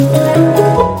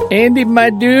Andy, my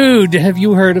dude, have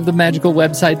you heard of the magical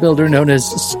website builder known as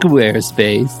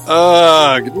Squarespace?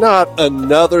 Ugh, not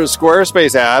another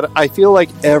Squarespace ad. I feel like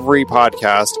every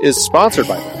podcast is sponsored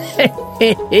by them.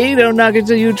 Hey, don't knock it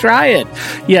till you try it.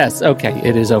 Yes, okay,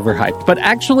 it is overhyped, but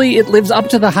actually it lives up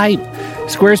to the hype.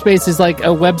 Squarespace is like a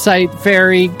website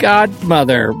fairy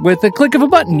godmother. With a click of a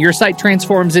button, your site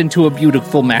transforms into a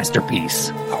beautiful masterpiece.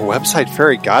 A website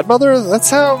fairy godmother? That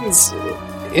sounds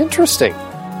interesting.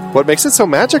 What makes it so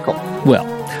magical? Well,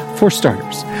 for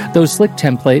starters, those slick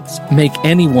templates make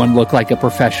anyone look like a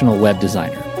professional web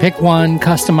designer. Pick one,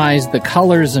 customize the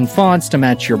colors and fonts to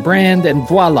match your brand, and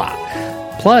voila.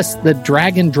 Plus, the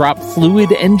drag-and-drop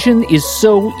fluid engine is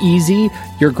so easy,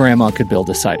 your grandma could build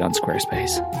a site on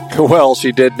Squarespace. Well,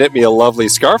 she did knit me a lovely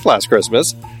scarf last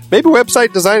Christmas. Maybe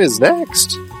website design is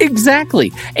next.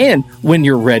 Exactly. And when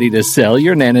you're ready to sell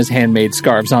your Nana's handmade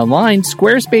scarves online,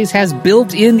 Squarespace has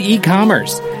built-in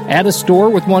e-commerce. Add a store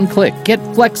with one click. Get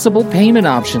flexible payment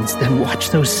options. Then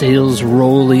watch those sales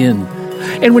roll in.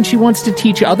 And when she wants to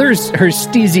teach others her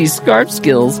steezy scarf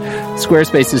skills,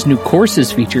 Squarespace's new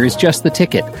courses feature is just the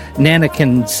ticket. Nana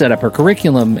can set up her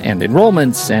curriculum and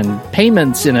enrollments and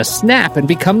payments in a snap and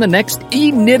become the next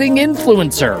e-knitting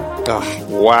influencer. Oh,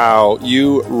 wow,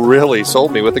 you really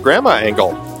sold me with the grandma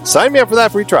angle. Sign me up for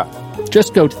that free trial.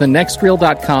 Just go to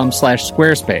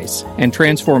thenextreel.com/Squarespace and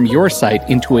transform your site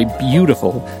into a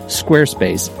beautiful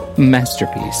Squarespace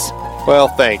masterpiece. Well,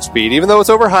 thanks, Pete. Even though it's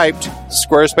overhyped,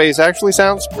 Squarespace actually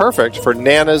sounds perfect for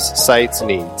Nana's site's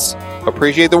needs.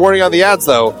 Appreciate the warning on the ads,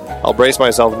 though. I'll brace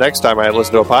myself next time I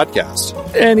listen to a podcast.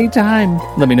 Anytime.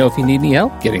 Let me know if you need any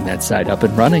help getting that site up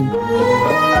and running.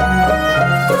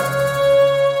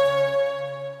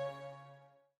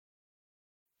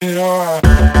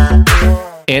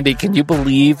 Andy, can you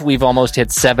believe we've almost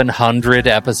hit 700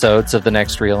 episodes of The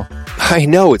Next Reel? I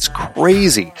know, it's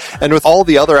crazy. And with all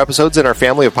the other episodes in our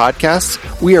family of podcasts,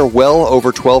 we are well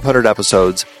over 1,200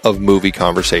 episodes of movie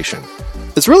conversation.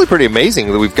 It's really pretty amazing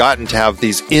that we've gotten to have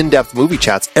these in-depth movie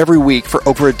chats every week for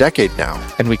over a decade now.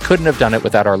 And we couldn't have done it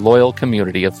without our loyal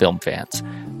community of film fans.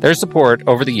 Their support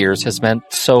over the years has meant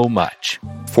so much.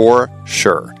 For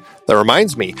sure. That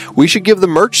reminds me, we should give the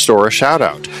merch store a shout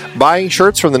out. Buying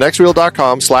shirts from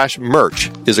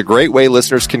thenextreel.com/merch is a great way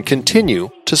listeners can continue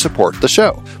to support the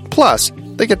show. Plus,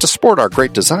 they get to sport our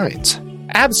great designs.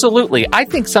 Absolutely. I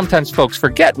think sometimes folks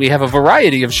forget we have a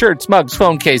variety of shirts, mugs,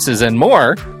 phone cases, and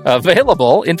more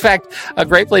available. In fact, a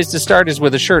great place to start is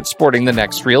with a shirt sporting the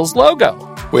Next Reel's logo.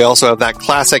 We also have that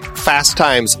classic Fast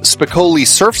Times Spicoli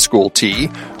Surf School tee,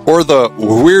 or the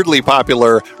weirdly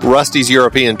popular Rusty's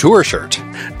European Tour shirt.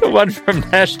 The one from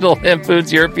National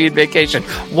Lampoon's European Vacation.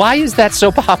 Why is that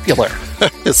so popular?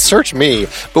 Search me,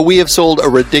 but we have sold a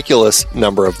ridiculous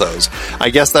number of those.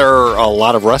 I guess there are a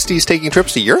lot of Rustys taking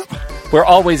trips to Europe? We're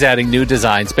always adding new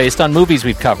designs based on movies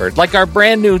we've covered, like our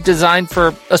brand new design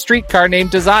for a streetcar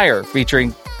named Desire,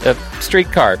 featuring a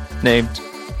streetcar named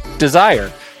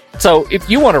Desire. So if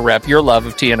you want to rep your love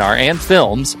of TNR and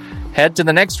films, head to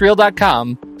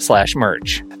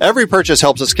thenextreel.com/merch. Every purchase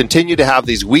helps us continue to have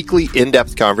these weekly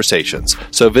in-depth conversations.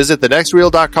 So visit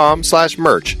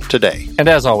thenextreel.com/merch today. And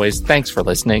as always, thanks for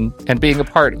listening and being a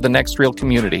part of the Next Reel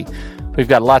community. We've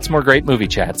got lots more great movie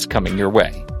chats coming your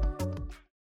way.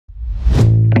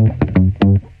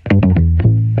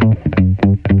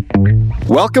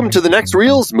 Welcome to The Next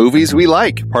Reel's Movies We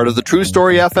Like, part of the True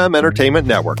Story FM Entertainment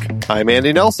Network. I'm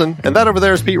Andy Nelson, and that over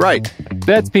there is Pete Wright.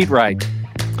 That's Pete Wright.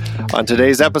 On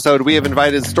today's episode, we have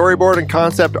invited storyboard and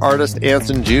concept artist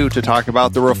Anson Jew to talk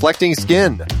about The Reflecting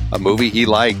Skin, a movie he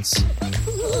likes.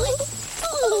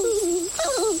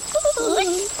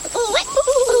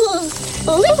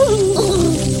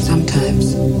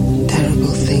 Sometimes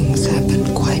terrible things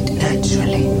happen quite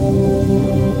naturally.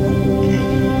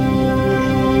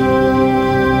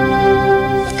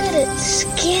 Look at its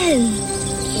skin.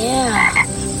 Yeah.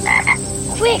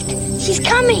 Quick, she's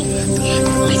coming.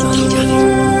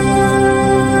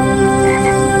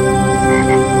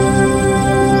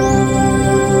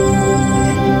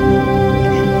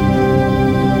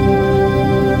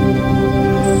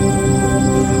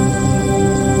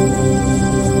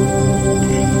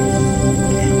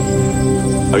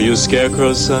 Are you a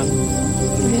scarecrow, son?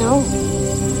 No.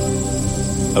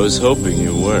 I was hoping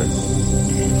you were.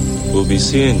 We'll be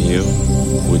seeing you.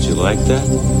 Would you like that?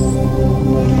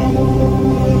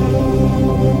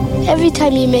 Every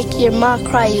time you make your ma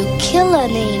cry, you kill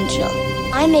an angel.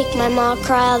 I make my ma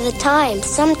cry all the time.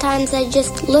 Sometimes I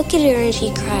just look at her and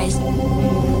she cries.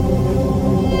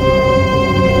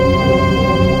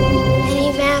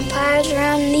 Any vampires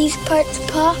around these parts,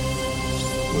 Pa?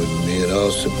 Wouldn't be at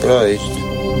all surprised.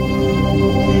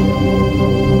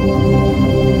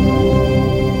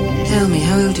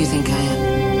 think I am?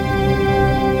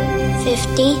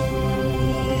 50.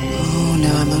 Oh, no,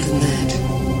 I'm older than that.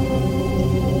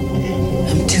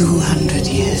 I'm 200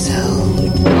 years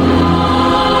old.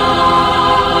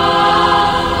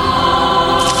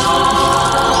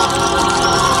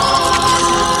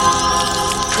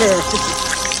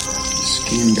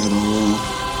 Skin got all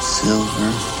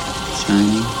silver,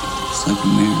 shiny, just like a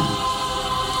mirror.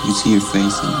 You can see your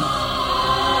face in it.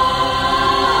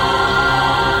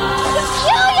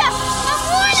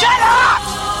 Shut up!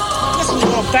 Listen, you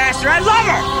little bastard, I love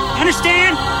her!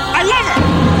 Understand? I love her!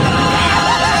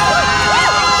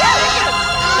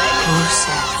 Poor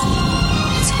Seth.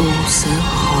 It's all so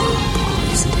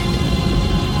horrible, isn't it?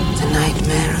 The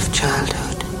nightmare of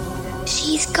childhood.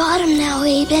 She's got him now,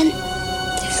 Aben.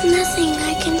 There's nothing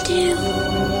I can do.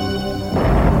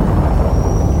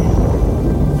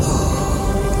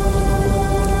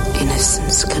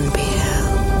 Innocence can be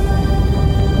hell.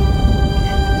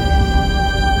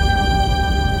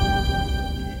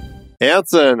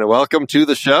 Anson, welcome to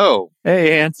the show.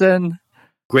 Hey, Anson.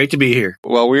 Great to be here.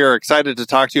 Well, we are excited to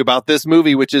talk to you about this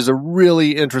movie, which is a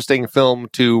really interesting film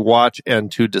to watch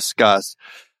and to discuss.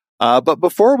 But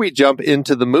before we jump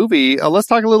into the movie, let's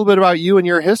talk a little bit about you and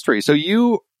your history. So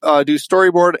you do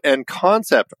storyboard and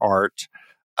concept art.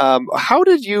 How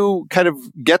did you kind of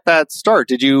get that start?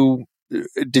 Did you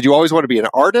always want to be an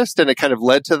artist and it kind of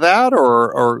led to that,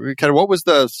 or kind of what was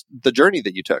the journey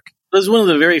that you took? It was one of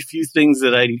the very few things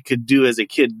that I could do as a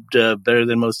kid better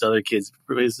than most other kids.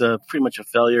 It was pretty much a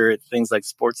failure at things like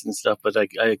sports and stuff, but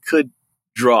I could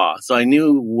draw. So I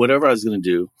knew whatever I was going to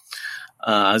do,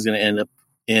 I was going to end up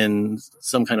in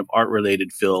some kind of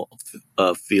art-related field,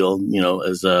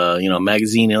 as a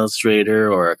magazine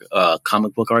illustrator or a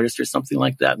comic book artist or something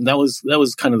like that. And that was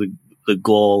kind of the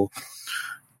goal.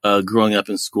 Growing up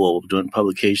in school, doing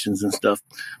publications and stuff.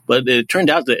 But it turned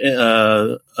out that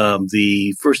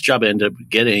the first job I ended up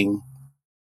getting,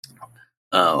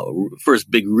 first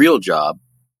big real job,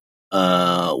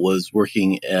 was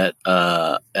working at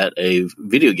a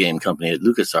video game company at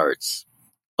LucasArts.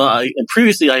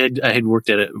 Previously, I had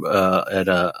worked at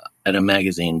a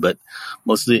magazine, but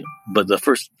the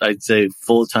first, I'd say,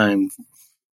 full-time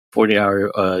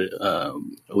 40-hour a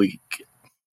week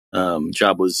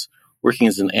job was working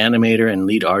as an animator and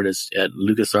lead artist at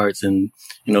LucasArts. And,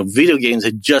 video games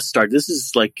had just started. This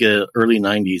is like early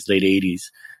 90s, late 80s.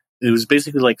 It was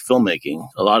basically like filmmaking,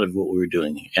 a lot of what we were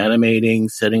doing. Animating,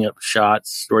 setting up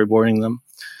shots, storyboarding them.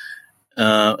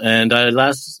 And I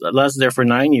lasted there for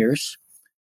 9 years.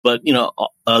 But,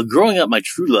 growing up, my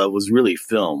true love was really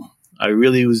film. I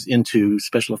really was into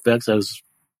special effects. I was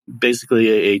basically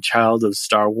a child of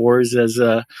Star Wars as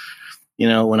a...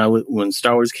 when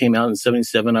Star Wars came out in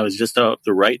 1977, I was just out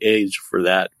the right age for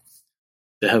that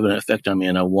to have an effect on me,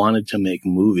 and I wanted to make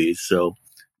movies. So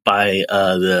by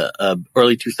the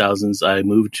early 2000s, I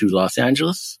moved to Los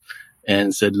Angeles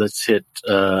and said, let's do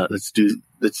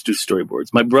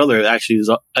storyboards. My brother I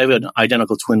have an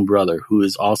identical twin brother who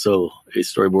is also a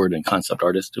storyboard and concept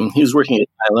artist, and he was working at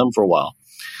ILM for a while,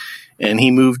 and he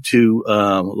moved to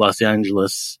Los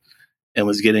Angeles and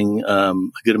was getting a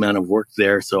good amount of work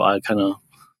there. So I kind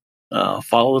of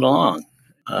followed along.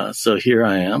 So here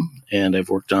I am, and I've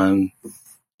worked on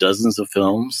dozens of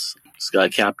films: Sky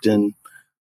Captain,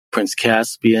 Prince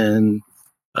Caspian,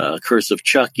 Curse of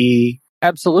Chucky.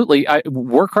 Absolutely.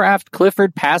 Warcraft,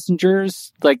 Clifford,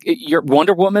 Passengers, like your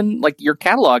Wonder Woman, like your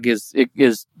catalog is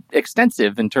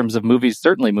extensive in terms of movies,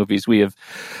 certainly movies we've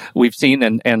seen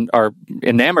and are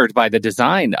enamored by the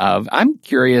design of. I'm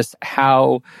curious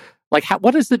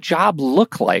what does the job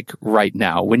look like right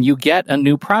now when you get a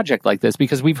new project like this?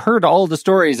 Because we've heard all the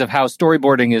stories of how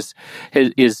storyboarding is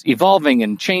evolving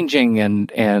and changing, and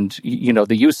the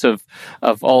use of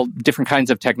all different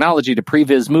kinds of technology to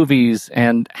previs movies.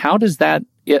 And how does that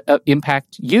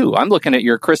impact you? I'm looking at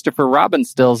your Christopher Robin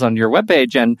stills on your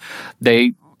webpage, and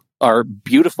they are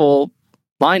beautiful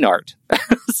line art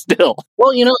still.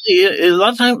 Well, a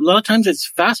lot of times it's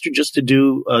faster just to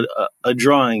do a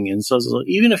drawing. And so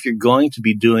even if you're going to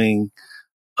be doing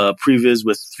previs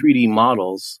with 3D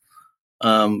models,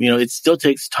 it still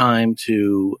takes time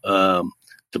to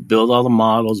build all the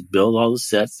models, build all the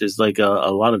sets. There's like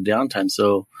a lot of downtime.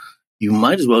 So you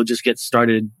might as well just get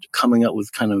started coming up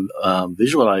with kind of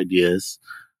visual ideas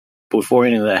before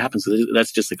any of that happens. So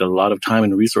that's just like a lot of time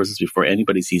and resources before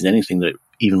anybody sees anything that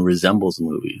even resembles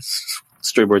movies.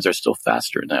 Storyboards are still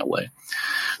faster in that way.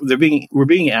 We're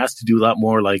being asked to do a lot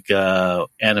more like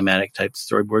animatic type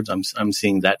storyboards. I'm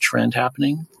seeing that trend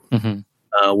happening,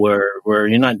 where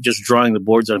you're not just drawing the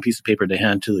boards on a piece of paper to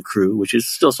hand to the crew, which is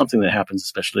still something that happens,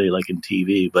 especially like in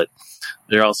TV. But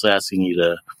they're also asking you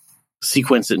to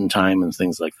sequence it in time and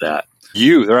things like that.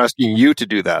 They're asking you to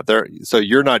do that. So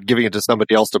you're not giving it to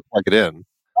somebody else to plug it in.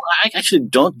 I actually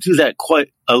don't do that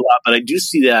quite a lot, but I do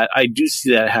see that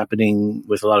happening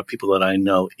with a lot of people that I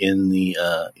know in the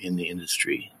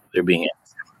industry. They're being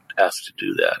asked to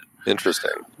do that.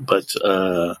 Interesting. But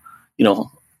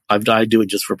I do it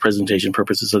just for presentation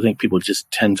purposes. I think people just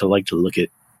tend to like to look at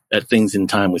things in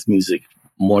time with music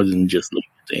more than just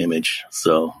looking at the image.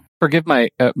 So forgive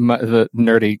the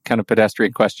nerdy kind of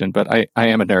pedestrian question, but I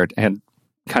am a nerd and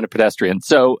kind of pedestrian.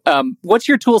 So, what's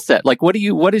your tool set? Like, what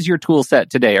is your tool set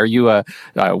today? Are you a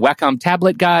Wacom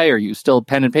tablet guy? Are you still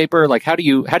pen and paper? Like, how do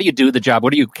you do the job?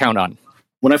 What do you count on?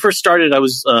 When I first started, I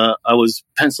was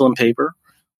pencil and paper.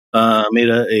 Made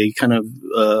a kind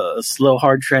of slow,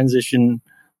 hard transition,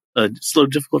 slow,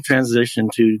 difficult transition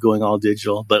to going all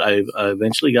digital. But I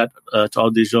eventually got to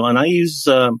all digital, and I use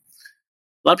a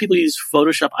lot of people use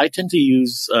Photoshop. I tend to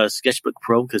use Sketchbook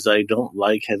Pro because I don't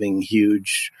like having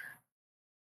huge,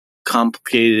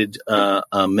 complicated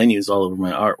menus all over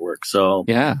my artwork. So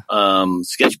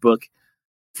Sketchbook,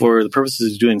 for the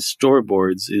purposes of doing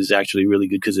storyboards, is actually really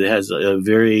good because it has a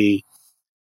very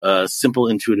simple,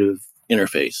 intuitive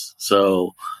interface.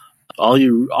 So all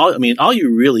you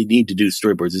really need to do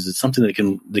storyboards is something that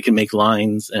can make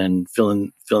lines and fill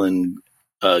in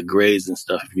grays and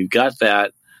stuff. If you've got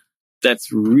that,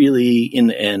 that's really in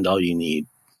the end all you need.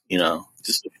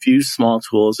 Just a few small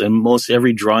tools, and most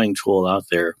every drawing tool out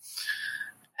there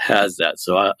has that.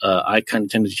 So I kind of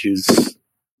tend to choose,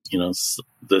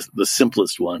 the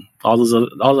simplest one. All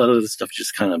that other stuff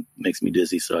just kind of makes me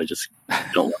dizzy, so I just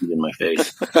don't want it in my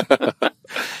face.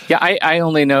 Yeah, I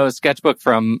only know Sketchbook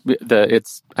from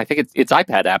its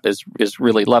iPad app is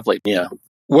really lovely. Yeah.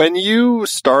 When you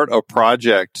start a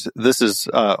project, this is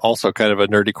also kind of a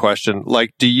nerdy question.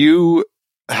 Like, do you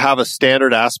have a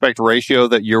standard aspect ratio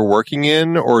that you're working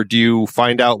in, or do you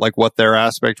find out like what their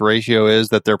aspect ratio is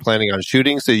that they're planning on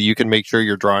shooting so you can make sure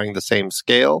you're drawing the same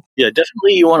scale? Yeah,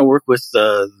 definitely. You want to work with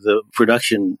the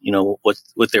production.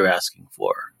 What they're asking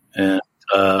for, and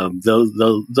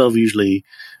they'll usually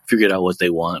figure out what they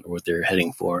want or what they're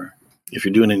heading for. If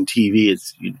you're doing it in TV,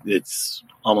 it's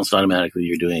almost automatically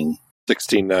you're doing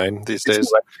 16:9 these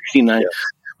days. 16:9. Yeah.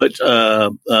 But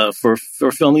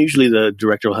for film, usually the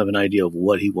director will have an idea of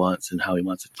what he wants and how he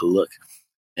wants it to look,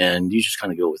 and you just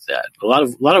kind of go with that. A lot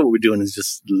of what we're doing is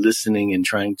just listening and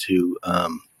trying to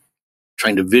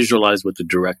visualize what the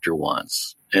director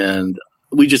wants, and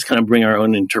we just kind of bring our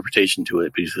own interpretation to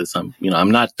it because I'm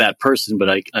not that person, but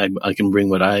I can bring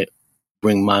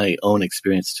my own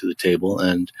experience to the table,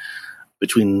 and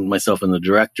between myself and the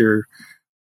director,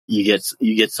 you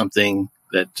get something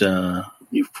that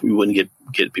you wouldn't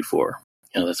get before.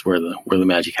 That's where the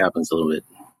magic happens a little bit.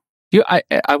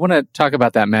 I want to talk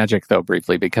about that magic though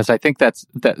briefly, because I think that's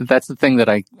the thing that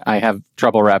I have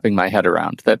trouble wrapping my head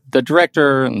around. That the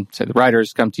director and say the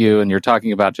writers come to you and you're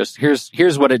talking about just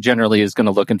here's what it generally is going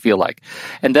to look and feel like,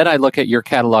 and then I look at your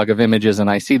catalog of images and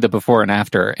I see the before and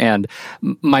after, and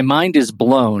my mind is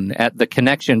blown at the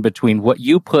connection between what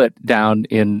you put down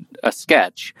in a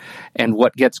sketch and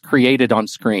what gets created on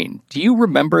screen. Do you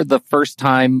remember the first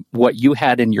time what you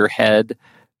had in your head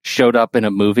showed up in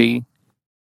a movie?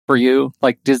 For you,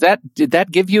 like, did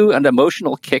that give you an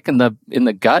emotional kick in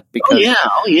the gut? Because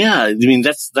oh yeah. I mean,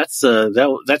 that's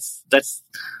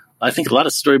I think a lot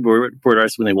of storyboard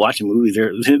artists, when they watch a movie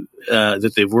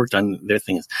that they've worked on, their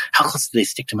thing is, how close do they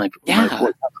stick to my board? How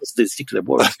close do they stick to their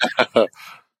board? And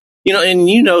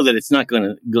that it's not going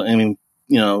to go. I mean,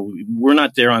 we're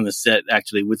not there on the set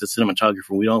actually with the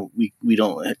cinematographer. We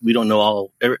don't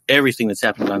know everything that's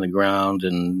happening on the ground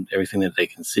and everything that they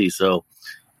can see. So.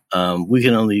 We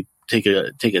can only take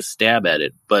a stab at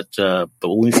it, but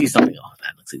when we see something,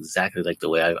 that looks exactly like the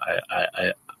way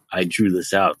I drew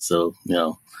this out. So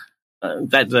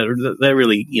that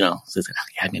really says,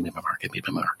 I made my mark.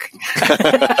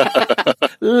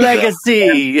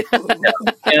 Legacy.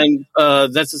 And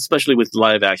that's especially with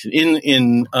live action.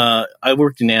 I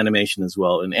worked in animation as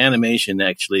well. In animation,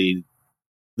 actually,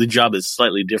 the job is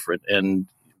slightly different, and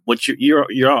what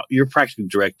you're practically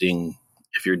directing.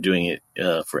 If you're doing it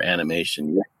for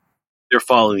animation, they're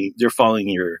following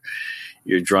your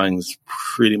drawings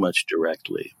pretty much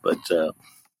directly, but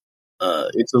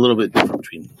it's a little bit different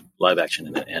between live action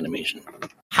and animation.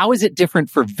 How is it different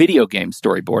for video game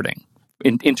storyboarding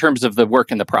in terms of the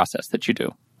work and the process that you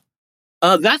do?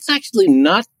 That's actually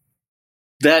not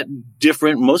that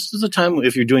different. Most of the time,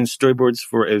 if you're doing storyboards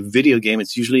for a video game,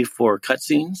 it's usually for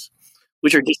cutscenes,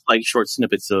 which are just like short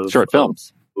snippets of short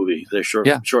films. Movie. They're short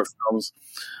films.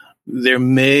 There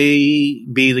may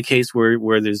be the case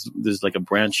where there's like a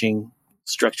branching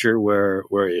structure where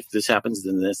if this happens,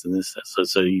 then this and this.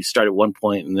 So you start at one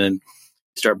point and then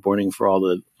start boarding for all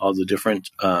the different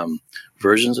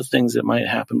versions of things that might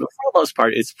happen. But for the most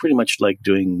part, it's pretty much like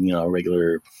doing a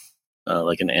regular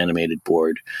like an animated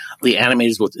board. The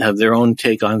animators will have their own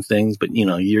take on things, but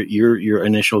your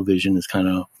initial vision is kind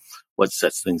of what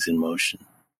sets things in motion.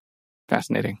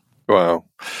 Fascinating. Wow.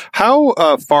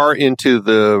 How far into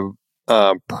the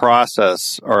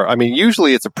process, or I mean,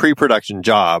 usually it's a pre-production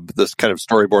job, this kind of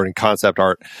storyboarding concept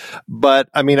art. But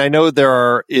I mean, I know there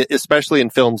are, especially in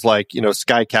films like,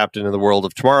 Sky Captain and the World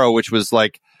of Tomorrow, which was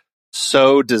like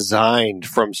so designed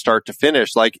from start to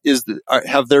finish. Like,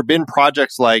 have there been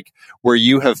projects like where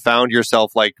you have found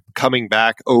yourself like coming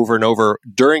back over and over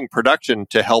during production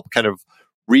to help kind of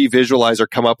revisualize or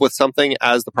come up with something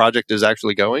as the project is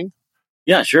actually going?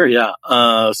 Yeah, sure. Yeah.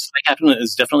 Sky Captain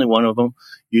is definitely one of them.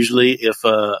 Usually if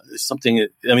something,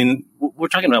 I mean, what we're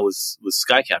talking about with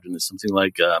Sky Captain is something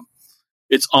like,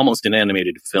 it's almost an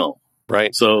animated film.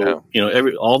 Right. So,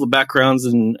 all the backgrounds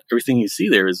and everything you see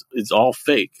there is all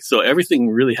fake. So everything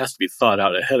really has to be thought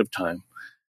out ahead of time.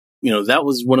 That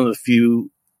was one of the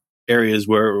few areas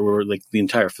where like the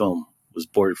entire film was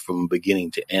boarded from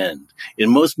beginning to end. In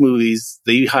most movies,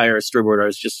 they hire a storyboard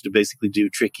artist just to basically do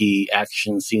tricky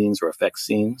action scenes or effect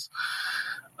scenes.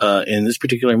 In this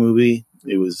particular movie,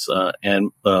 it was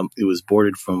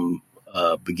boarded from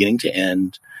beginning to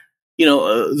end. In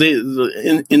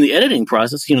the editing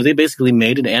process, they basically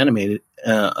made an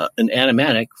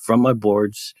animatic from my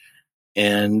boards,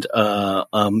 and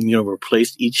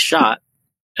replaced each shot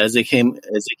as they came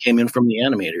in from the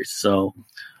animators. So,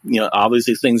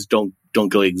 obviously things don't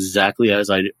go exactly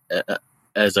as I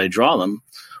draw them,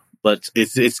 but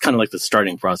it's kind of like the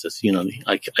starting process.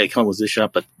 I come up with this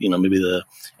shot, but maybe the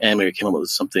animator came up with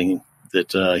something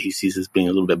that he sees as being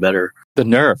a little bit better. The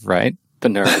nerve, right? The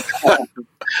nerve.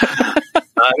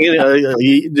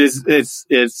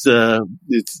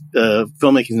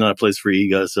 Filmmaking is not a place for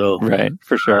ego, so right,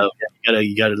 for sure.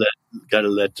 You gotta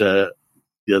let the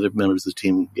other members of the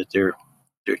team get their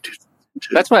too.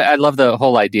 That's why I love the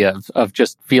whole idea of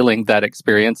just feeling that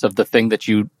experience of the thing that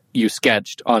you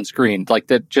sketched on screen. Like,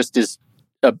 that just is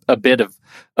a bit of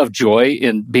joy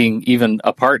in being even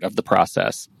a part of the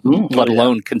process, let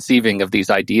alone conceiving of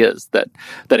these ideas that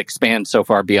expand so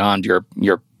far beyond your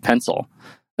pencil.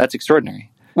 That's extraordinary.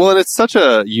 Well, and it's such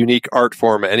a unique art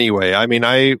form anyway. I mean,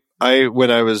 I when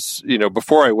I was,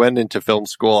 before I went into film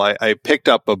school, I picked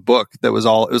up a book that was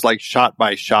it was like shot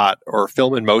by shot or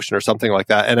film in motion or something like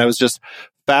that. And I was just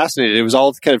fascinated. It was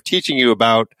all kind of teaching you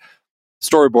about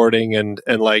storyboarding and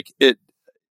like it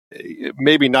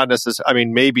maybe not necessarily, I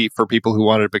mean, maybe for people who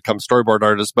wanted to become storyboard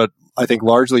artists, but I think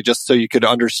largely just so you could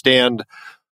understand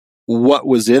what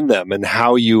was in them and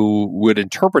how you would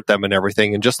interpret them and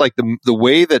everything. And just like the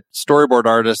way that storyboard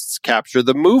artists capture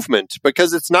the movement,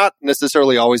 because it's not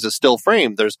necessarily always a still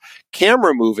frame. There's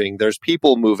camera moving, there's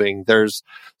people moving, there's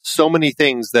so many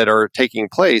things that are taking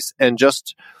place. And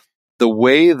just the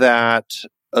way that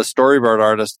a storyboard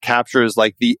artist captures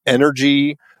like the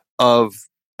energy of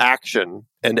action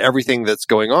and everything that's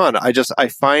going on, I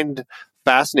find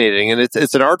fascinating. And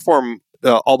it's an art form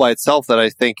all by itself that I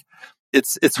think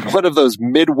it's one of those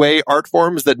midway art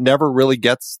forms that never really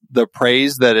gets the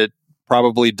praise that it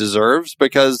probably deserves,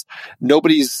 because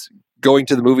nobody's going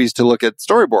to the movies to look at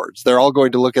storyboards. They're all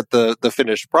going to look at the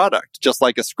finished product, just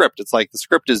like a script. It's like the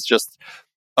script is just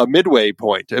a midway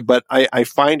point. But I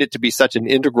find it to be such an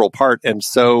integral part and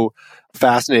so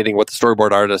fascinating what the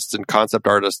storyboard artists and concept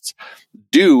artists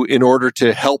do in order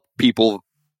to help people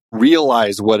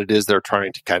realize what it is they're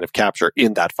trying to kind of capture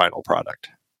in that final product.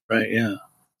 Right, yeah.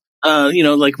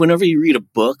 Like whenever you read a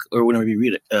book or whenever you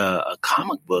read a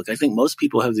comic book, I think most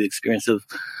people have the experience of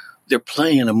they're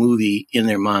playing a movie in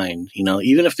their mind.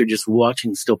 Even if they're just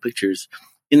watching still pictures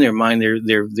in their mind,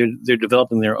 they're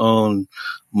developing their own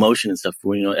motion and stuff.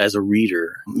 As a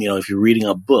reader, if you're reading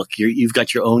a book, you've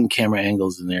got your own camera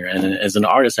angles in there. And as an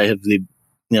artist, I have the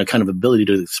kind of ability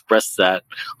to express that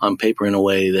on paper in a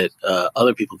way that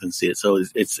other people can see it. So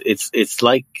it's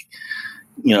like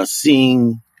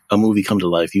seeing a movie come to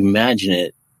life. You imagine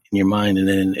it in your mind, and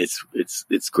then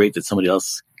it's great that somebody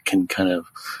else can kind of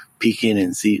peek in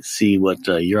and see what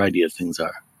your idea of things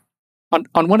are. On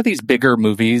one of these bigger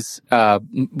movies,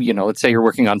 let's say you're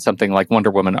working on something like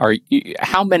Wonder Woman.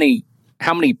 How many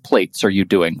plates are you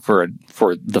doing for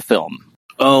the film?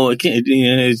 Oh, it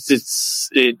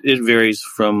varies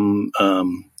from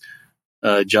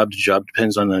job to job.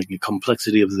 Depends on the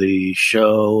complexity of the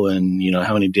show and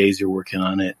how many days you're working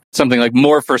on it. Something like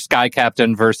more for Sky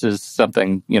Captain versus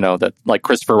something that like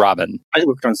Christopher Robin. I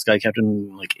worked on Sky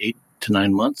Captain like to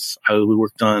 9 months. I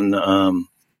worked on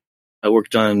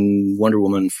Wonder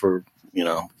Woman for,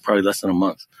 probably less than a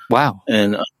month. Wow.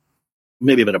 And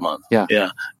maybe about a month. Yeah.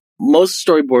 Yeah. Most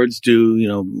storyboards do,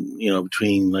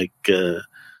 between like,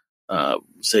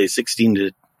 say 16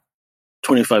 to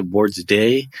 25 boards a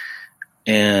day.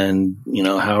 And,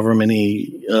 however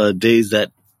many days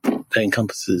that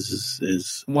encompasses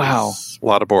is wow. A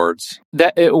lot of boards.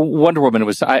 That Wonder Woman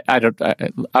was.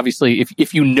 Obviously,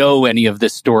 if you know any of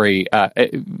this story,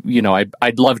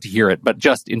 I'd love to hear it. But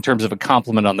just in terms of a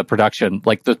compliment on the production,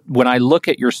 like when I look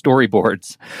at your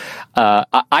storyboards,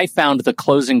 I found the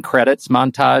closing credits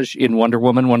montage in Wonder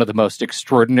Woman one of the most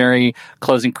extraordinary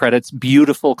closing credits,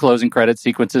 beautiful closing credit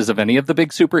sequences of any of the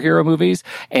big superhero movies.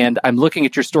 And I'm looking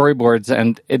at your storyboards,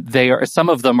 and some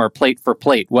of them are plate for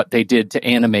plate what they did to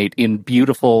animate in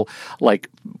beautiful, like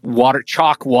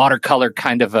watercolor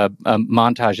kind of a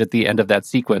montage at the end of that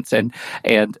sequence, and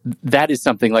that is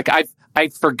something like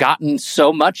I've forgotten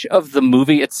so much of the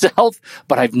movie itself,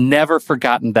 but I've never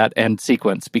forgotten that end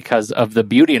sequence because of the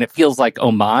beauty, and it feels like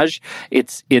homage.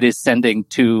 It is sending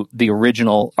to the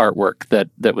original artwork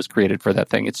that was created for that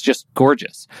thing. It's just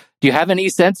gorgeous. Do you have any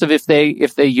sense of if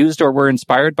they used or were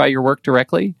inspired by your work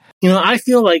directly? I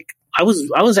feel like I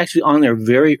was actually on there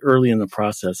very early in the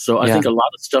process. So I think a lot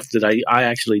of stuff that I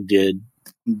actually did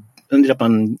ended up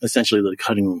on essentially the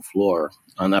cutting room floor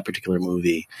on that particular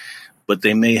movie. But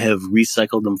they may have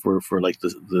recycled them for like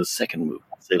the second movie.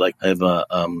 Say like I have a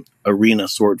arena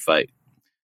sword fight,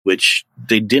 which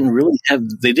they didn't really have.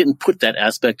 They didn't put that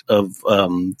aspect of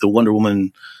the Wonder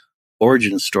Woman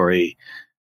origin story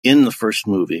in the first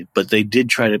movie, but they did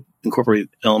try to incorporate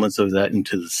elements of that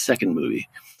into the second movie.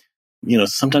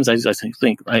 Sometimes I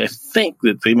think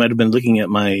that they might have been looking at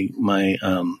my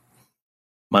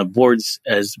boards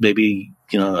as maybe,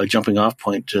 a jumping off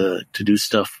point to do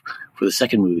stuff for the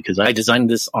second movie. Cause I designed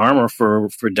this armor for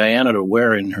Diana to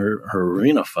wear in her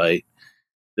arena fight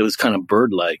that was kind of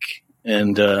bird-like.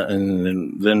 And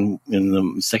then in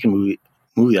the second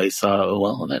movie I saw, oh,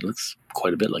 well, that looks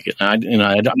quite a bit like it. I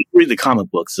don't read the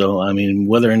comic book. So, I mean,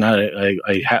 whether or not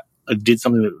I did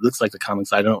something that looks like the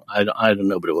comics, I don't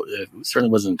know, but it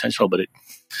certainly wasn't intentional. But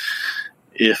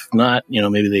if not,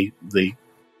 maybe they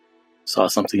saw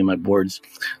something in my boards.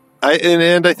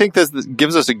 And I think this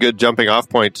gives us a good jumping off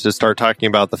point to start talking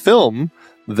about the film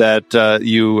that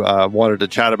you wanted to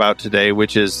chat about today,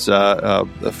 which is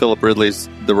Philip Ridley's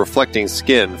The Reflecting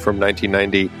Skin from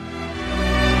 1990.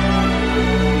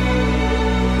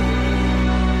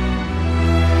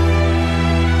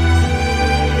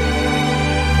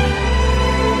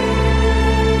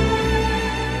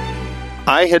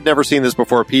 I had never seen this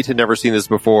before. Pete had never seen this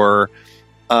before.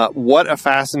 What a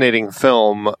fascinating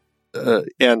film,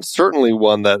 and certainly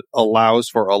one that allows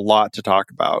for a lot to talk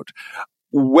about.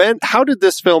 How did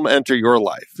this film enter your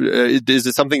life? Is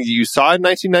it something that you saw in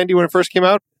 1990 when it first came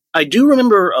out? I do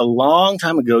remember a long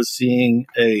time ago seeing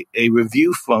a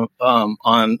review from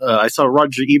I saw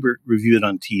Roger Ebert review it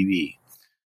on TV,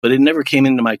 but it never came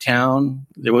into my town.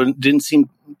 There didn't seem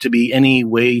to be any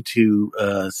way to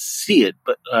see it,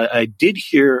 but I did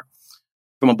hear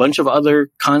from a bunch of other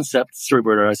concept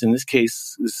storyboard artists. In this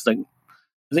case, I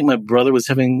think my brother was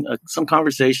having some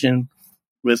conversation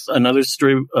with another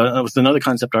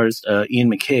concept artist,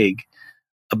 Ian McCaig,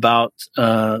 about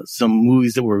some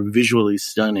movies that were visually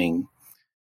stunning.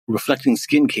 Reflecting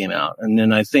Skin came out, and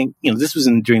then I think this was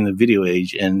during the video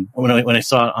age. And when I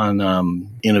saw it on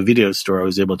in a video store, I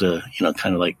was able to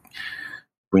kind of like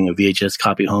bring a VHS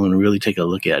copy home and really take a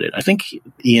look at it. I think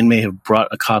Ian may have brought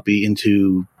a copy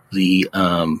into the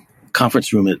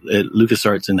conference room at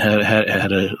LucasArts and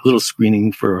had a little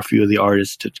screening for a few of the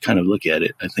artists to kind of look at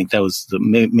it. I think that was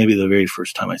maybe the very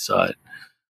first time I saw it.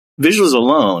 Visuals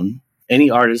alone, any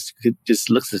artist just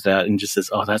looks at that and just says,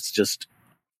 "Oh, that's just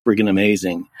friggin'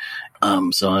 amazing."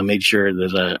 So I made sure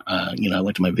that I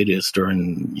went to my video store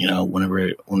and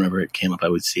whenever it came up, I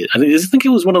would see it. I think it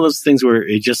was one of those things where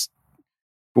it just,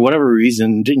 for whatever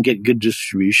reason, didn't get good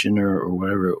distribution or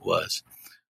whatever it was.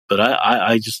 But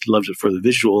I just loved it for the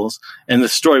visuals, and the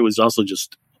story was also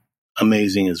just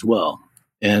amazing as well.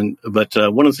 But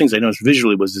one of the things I noticed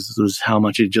visually was how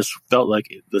much it just felt like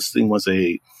this thing was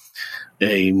a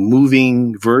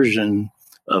moving version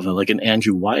of like an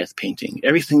Andrew Wyeth painting.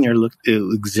 Everything there looked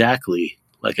exactly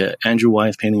like an Andrew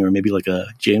Wyeth painting, or maybe like a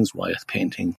James Wyeth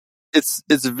painting. It's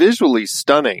visually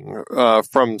stunning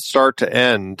from start to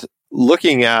end.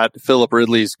 Looking at Philip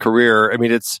Ridley's career, I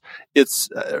mean, it's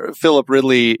Philip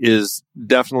Ridley is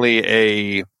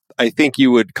definitely I think you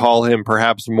would call him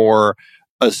perhaps more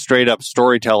a straight up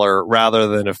storyteller rather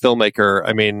than a filmmaker.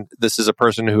 I mean, this is a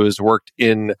person who has worked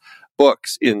in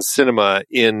books, in cinema,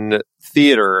 in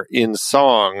theater, in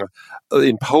song,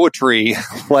 in poetry,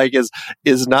 like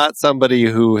is not somebody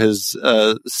who has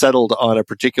settled on a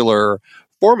particular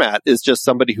format. Is just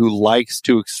somebody who likes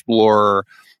to explore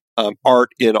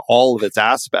art in all of its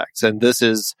aspects. And this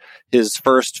is his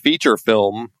first feature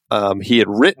film. He had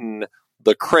written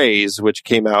The Craze, which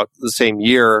came out the same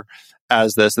year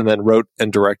as this, and then wrote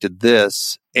and directed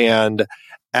this. And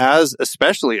as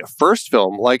especially a first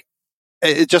film, like,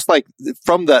 it just like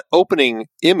from that opening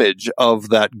image of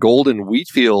that golden wheat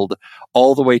field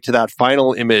all the way to that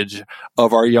final image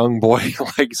of our young boy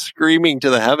like screaming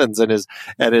to the heavens and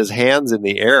his hands in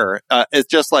the air. It's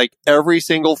just like every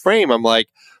single frame. I'm like,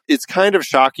 it's kind of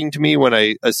shocking to me when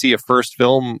I see a first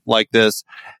film like this.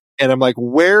 And I'm like,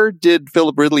 where did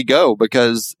Philip Ridley go?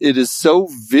 Because it is so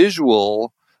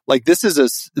visual. Like this is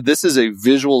a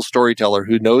visual storyteller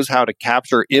who knows how to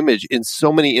capture image in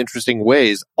so many interesting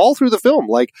ways all through the film.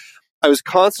 Like I was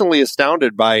constantly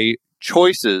astounded by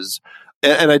choices.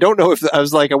 And I don't know if I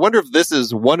was like, I wonder if this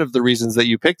is one of the reasons that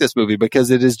you picked this movie, because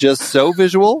it is just so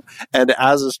visual. And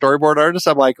as a storyboard artist,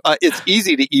 I'm like, it's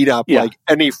easy to eat up like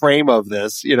any frame of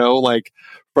this, like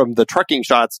from the trucking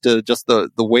shots to just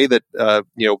the way that,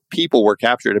 people were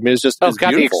captured. I mean, it's just, it's got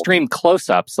beautiful. The extreme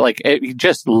close-ups. Like he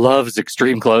just loves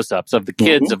extreme close-ups of the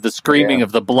kids, of the screaming,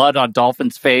 of the blood on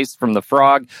Dolphin's face from the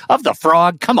frog.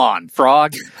 Come on,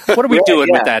 frog. What are we doing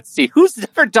with that? See, who's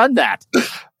ever done that?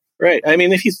 Right. I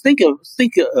mean, if you think of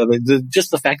it, just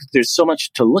the fact that there's so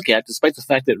much to look at, despite the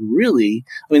fact that really,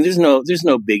 I mean, there's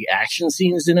no big action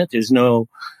scenes in it. There's no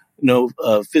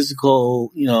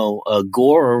physical,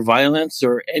 gore or violence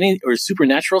or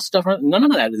supernatural stuff. None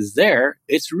of that is there.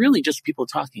 It's really just people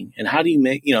talking. And how do you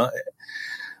make,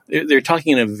 they're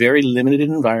talking in a very limited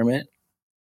environment.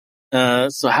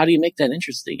 So how do you make that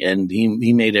interesting? And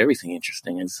he made everything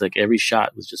interesting. It's like every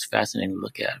shot was just fascinating to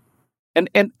look at.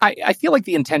 And I feel like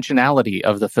the intentionality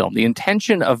of the film, the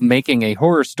intention of making a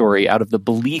horror story out of the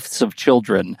beliefs of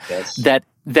children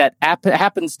that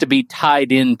happens to be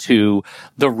tied into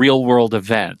the real world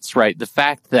events, right? The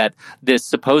fact that this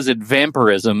supposed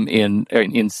vampirism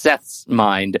in Seth's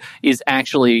mind is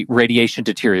actually radiation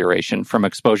deterioration from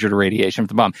exposure to radiation from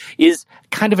the bomb is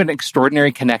kind of an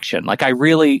extraordinary connection. Like I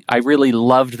really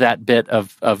loved that bit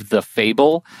of the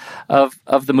fable of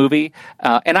the movie.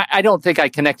 And I don't think I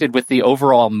connected with the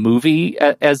overall movie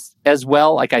as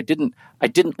well. Like I didn't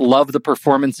love the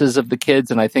performances of the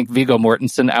kids, and I think Viggo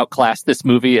Mortensen outclassed this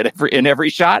movie in every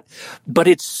shot. But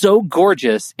it's so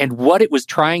gorgeous, and what it was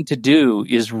trying to do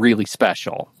is really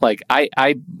special. Like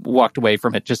I walked away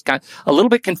from it just kind of a little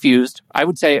bit confused. I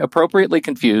would say appropriately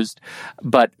confused,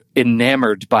 but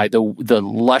enamored by the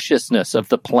lusciousness of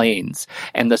the plains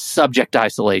and the subject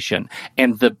isolation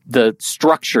and the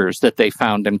structures that they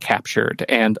found and captured,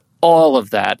 and all of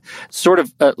that sort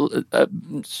of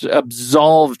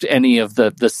absolved any of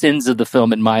the sins of the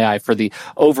film in my eye for the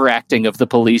overacting of the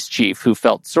police chief, who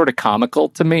felt sort of comical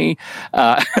to me.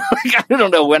 I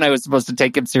don't know when I was supposed to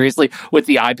take him seriously with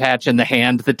the eye patch and the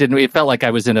hand that didn't. It felt like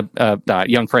I was in a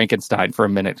Young Frankenstein for a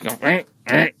minute. Well,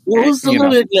 it was a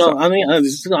little bit, I mean,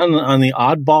 on the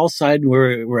oddball side,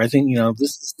 where I think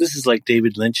this is like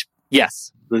David Lynch.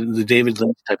 Yes, the David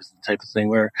Lynch type of thing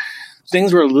where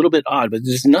things were a little bit odd, but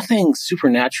there's nothing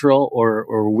supernatural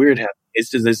or weird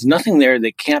happening. There's nothing there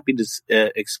that can't be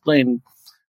explained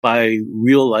by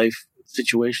real life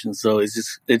situations. So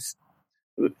it's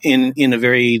in a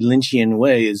very Lynchian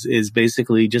way is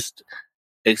basically just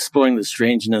exploring the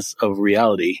strangeness of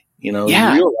reality. Real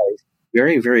life,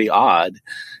 very, very odd,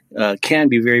 can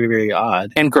be very, very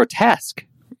odd and grotesque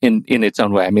in its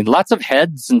own way. I mean, lots of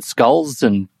heads and skulls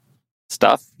and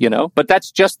stuff, but that's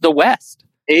just the West.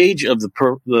 Age of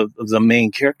the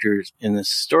main characters in this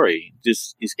story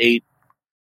just is 8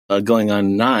 going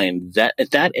on 9. That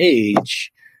at that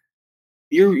age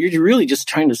you're really just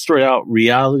trying to sort out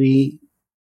reality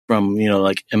from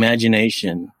like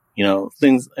imagination,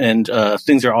 things, and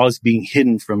things are always being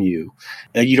hidden from you,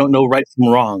 and you don't know right from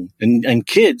wrong, and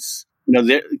kids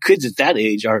kids at that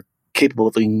age are capable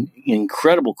of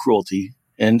incredible cruelty.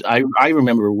 And I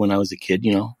remember when I was a kid,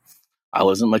 I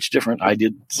wasn't much different. I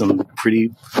did some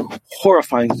pretty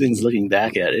horrifying things looking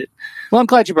back at it. Well, I'm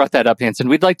glad you brought that up, Anson.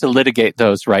 We'd like to litigate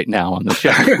those right now on the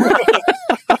show.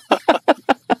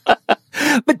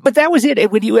 But that was it.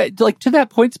 And when you to that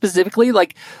point specifically,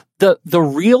 like the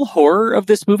real horror of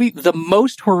this movie, the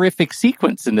most horrific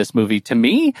sequence in this movie to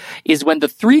me is when the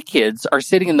 3 kids are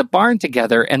sitting in the barn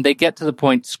together and they get to the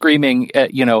point screaming,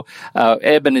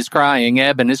 Eben is crying,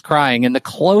 and the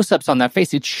close-ups on that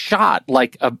face, it's shot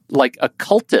like a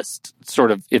cultist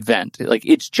sort of event. Like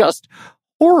it's just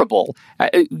horrible.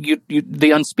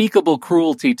 The unspeakable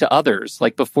cruelty to others,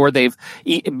 like before they've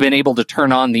been able to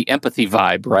turn on the empathy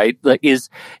vibe, right, is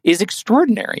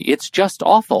extraordinary. It's just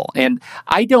awful. And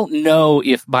I don't know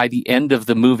if by the end of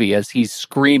the movie, as he's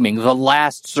screaming, the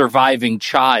last surviving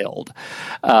child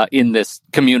in this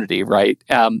community, right,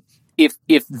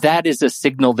 if that is a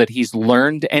signal that he's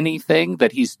learned anything,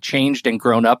 that he's changed and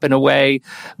grown up in a way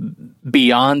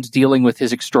beyond dealing with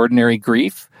his extraordinary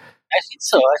grief. I think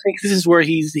so. I think this is where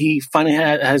he finally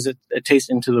has a taste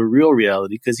into the real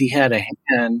reality, because he had a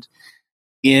hand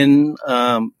in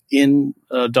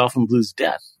Dolphin Blue's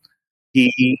death.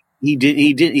 He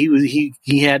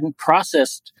hadn't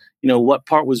processed, what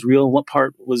part was real and what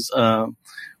part was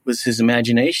his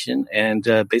imagination, and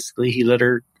basically he let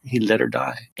her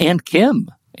die. And Kim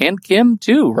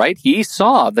too, right? He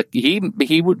saw that he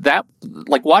would, that,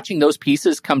 like, watching those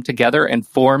pieces come together and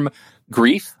form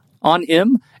grief on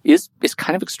him is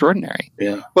kind of extraordinary.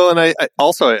 Yeah. Well, and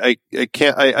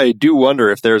I do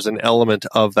wonder if there's an element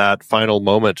of that final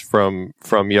moment from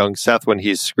young Seth when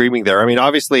he's screaming there. I mean,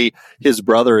 obviously his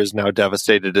brother is now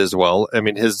devastated as well. I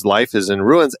mean, his life is in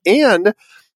ruins, and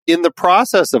in the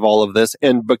process of all of this,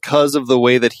 and because of the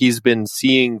way that he's been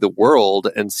seeing the world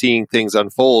and seeing things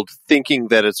unfold, thinking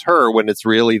that it's her when it's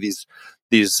really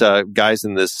these guys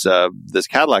in this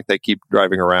Cadillac that keep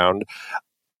driving around.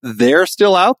 They're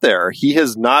still out there. He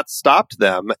has not stopped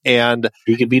them, and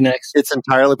he could be next. It's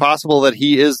entirely possible that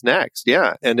he is next.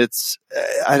 Yeah. And it's,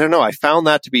 I don't know. I found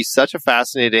that to be such a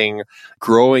fascinating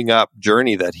growing up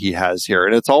journey that he has here.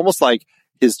 And it's almost like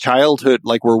his childhood,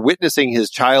 like we're witnessing his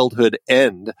childhood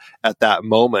end at that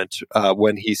moment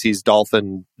when he sees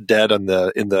Dolphin dead in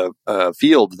the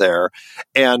field there.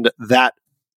 And that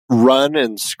run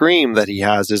and scream that he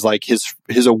has is like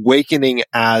his awakening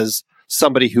as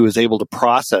somebody who is able to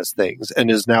process things and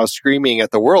is now screaming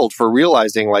at the world for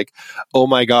realizing, like, oh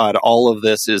my God, all of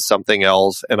this is something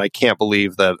else, and I can't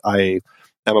believe that I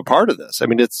am a part of this. I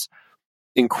mean, it's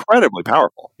incredibly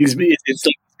powerful. It's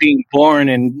like being born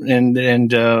and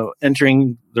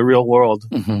entering the real world.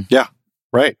 Mm-hmm. Yeah,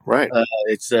 right.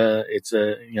 It's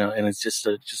and it's just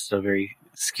a very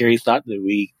scary thought that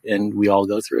we all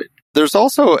go through it. There's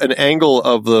also an angle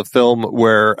of the film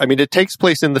where, I mean, it takes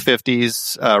place in the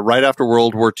 50s, right after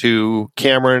World War II.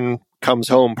 Cameron comes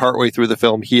home partway through the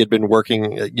film. He had been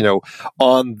working,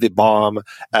 on the bomb,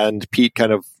 and Pete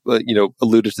kind of,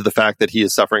 alluded to the fact that he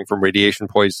is suffering from radiation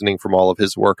poisoning from all of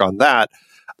his work on that.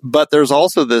 But there's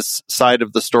also this side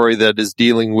of the story that is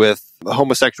dealing with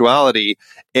homosexuality,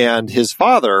 and his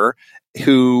father,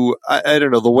 who, I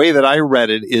don't know, the way that I read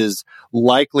it is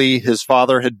likely his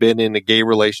father had been in a gay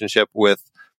relationship with,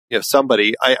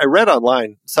 somebody. I read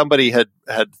online, somebody had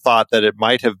thought that it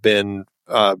might have been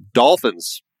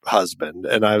Dolphin's husband.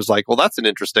 And I was like, well, that's an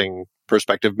interesting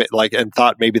perspective, and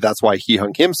thought maybe that's why he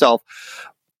hung himself.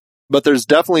 But there's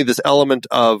definitely this element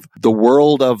of the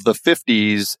world of the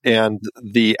 50s and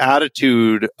the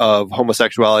attitude of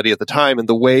homosexuality at the time, and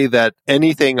the way that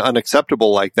anything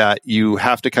unacceptable like that, you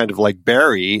have to kind of like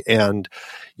bury. And,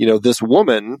 this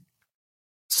woman,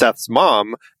 Seth's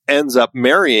mom, ends up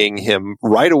marrying him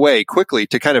right away, quickly,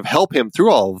 to kind of help him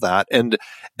through all of that. And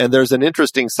there's an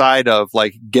interesting side of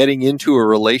like getting into a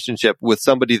relationship with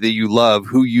somebody that you love,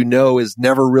 who is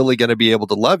never really going to be able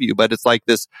to love you. But it's like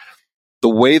this, the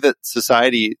way that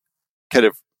society kind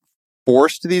of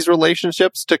forced these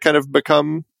relationships to kind of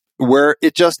become where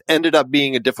it just ended up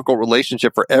being a difficult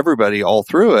relationship for everybody all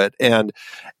through it. And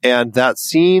that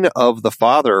scene of the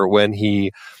father when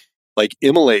he like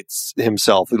immolates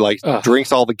himself, he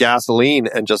drinks all the gasoline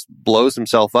and just blows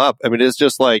himself up. I mean, it's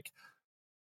just like,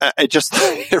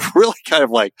 it really kind of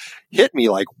like hit me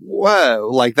like, whoa,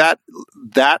 like that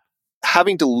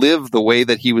having to live the way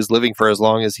that he was living for as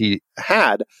long as he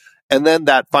had. And then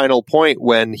that final point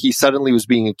when he suddenly was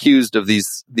being accused of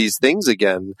these things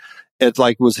again, it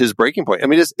like was his breaking point. I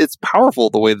mean, it's powerful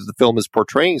the way that the film is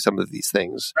portraying some of these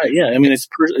things. Right. Yeah. I mean,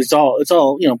 it's all,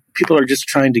 people are just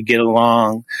trying to get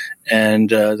along, and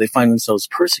they find themselves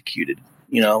persecuted,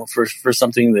 for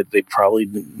something that they probably,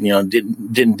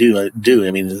 didn't do.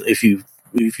 I mean, if you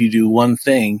do one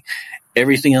thing,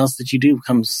 everything else that you do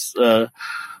becomes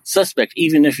suspect,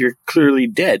 even if you're clearly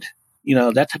dead.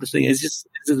 That type of thing is just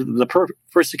the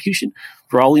persecution.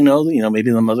 For all we know,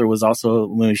 maybe the mother was also,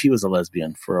 when she was a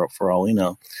lesbian, for all we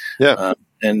know. Yeah.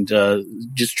 And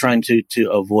just trying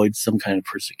to avoid some kind of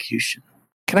persecution.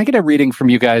 Can I get a reading from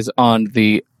you guys on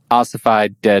the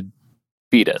ossified dead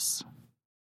fetus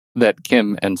that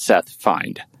Kim and Seth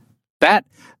find? That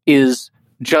is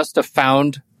just a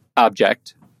found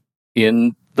object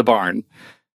in the barn.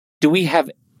 Do we have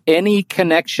any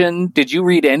connection? Did you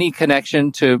read any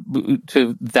connection to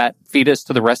that fetus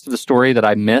to the rest of the story that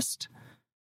I missed?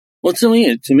 Well, to me,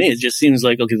 it just seems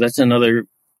like, okay, that's another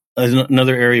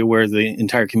area where the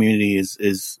entire community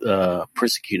is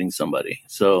persecuting somebody.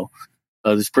 So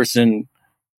this person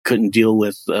couldn't deal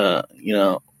with,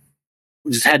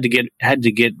 just had to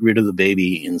get rid of the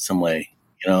baby in some way.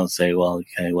 Say, well,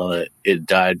 okay, well, it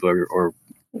died, or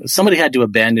somebody had to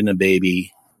abandon a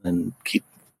baby and keep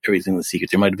everything the secret.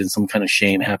 There might have been some kind of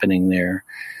shame happening there.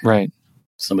 Right.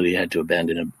 Somebody had to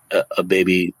abandon a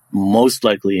baby, most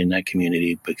likely in that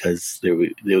community, because they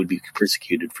would be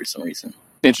persecuted for some reason.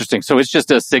 Interesting. So it's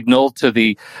just a signal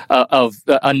to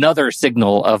another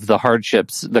signal of the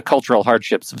hardships, the cultural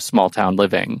hardships of small town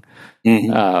living.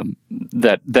 Mm-hmm.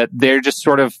 That they're just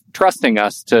sort of trusting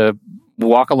us to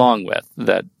walk along with.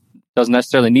 That doesn't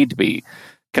necessarily need to be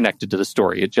connected to the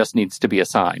story. It just needs to be a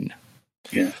sign.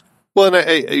 Yeah. Well,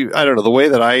 and I don't know, the way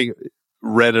that I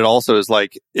read it also is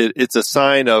like it's a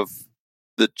sign of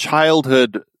the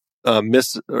childhood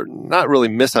or not really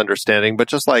misunderstanding, but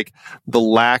just like the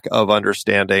lack of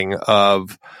understanding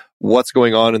of what's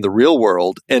going on in the real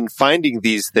world, and finding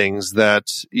these things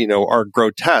that, are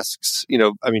grotesques,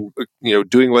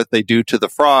 doing what they do to the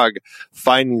frog,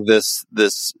 finding this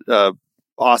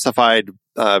ossified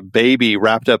baby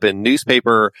wrapped up in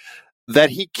newspaper that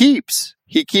he keeps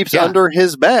under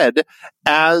his bed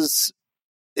as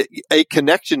a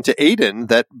connection to Aiden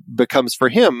that becomes, for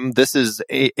him, this is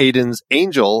Aiden's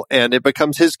angel, and it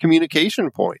becomes his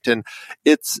communication point. And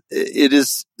it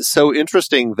is so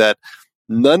interesting that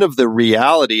none of the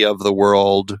reality of the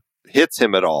world hits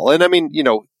him at all. And I mean,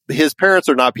 his parents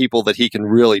are not people that he can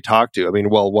really talk to. I mean,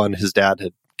 well, one, his dad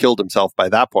had killed himself by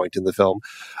that point in the film.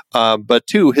 But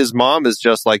two, his mom is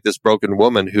just like this broken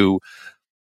woman who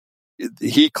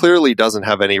he clearly doesn't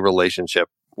have any relationship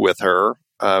with her.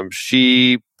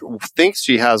 She thinks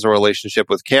she has a relationship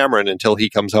with Cameron until he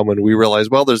comes home, and we realize,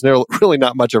 well, there's really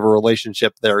not much of a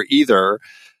relationship there either.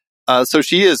 So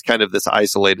she is kind of this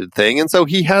isolated thing. And so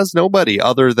he has nobody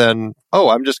other than,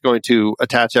 I'm just going to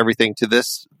attach everything to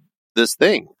this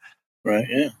thing. Right.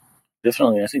 Yeah,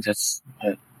 definitely. I think that's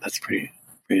pretty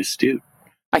astute.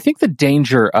 I think the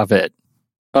danger of it,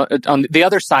 on the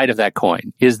other side of that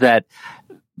coin, is that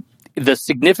the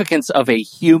significance of a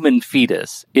human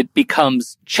fetus, it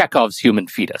becomes Chekhov's human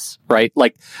fetus, right?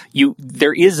 Like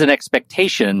there is an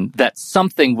expectation that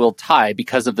something will tie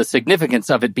because of the significance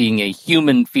of it being a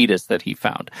human fetus that he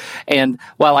found. And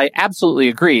while I absolutely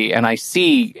agree, and I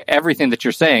see everything that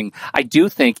you're saying, I do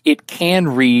think it can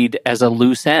read as a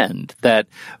loose end, that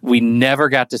we never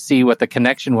got to see what the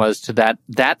connection was to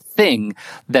that thing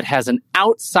that has an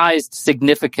outsized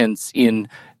significance in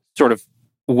sort of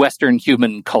Western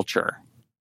human culture.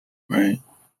 Right?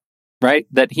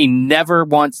 That he never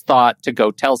once thought to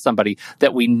go tell somebody,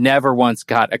 that we never once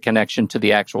got a connection to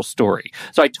the actual story.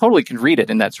 So I totally can read it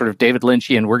in that sort of David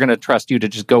Lynchian, we're going to trust you to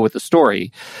just go with the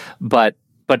story. But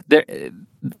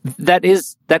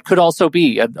that could also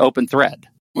be an open thread.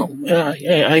 Well,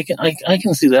 I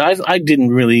can see that. I didn't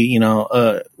really,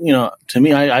 to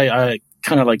me, I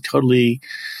kind of like totally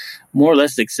more or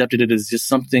less accepted it as just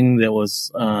something that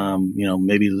was,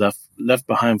 maybe left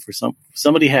behind for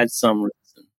somebody had some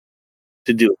reason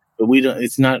to do it, but we don't.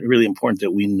 It's not really important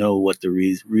that we know what the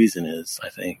reason is, I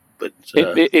think. But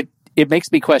it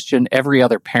makes me question every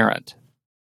other parent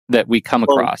that we come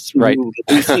across, right? We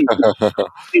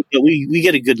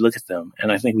get a good look at them,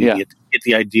 and I think we get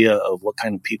the idea of what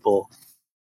kind of people.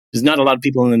 There's not a lot of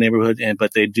people in the neighborhood,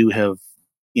 but they do have,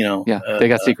 they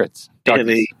got secrets.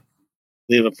 They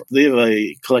have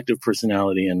a collective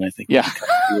personality, and I think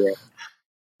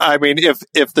I mean,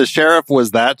 if the sheriff was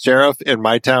that sheriff in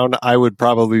my town, I would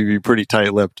probably be pretty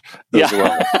tight-lipped as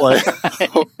well. Like,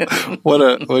 what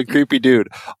a creepy dude.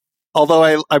 Although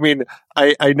I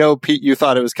know, Pete, you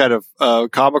thought it was kind of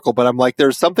comical, but I'm like,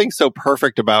 there's something so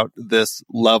perfect about this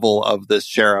level of this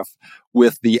sheriff,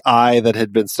 with the eye that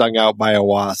had been stung out by a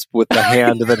wasp, with the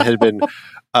hand that had been,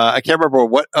 I can't remember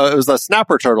what, it was a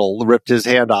snapper turtle ripped his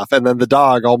hand off, and then the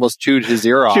dog almost chewed his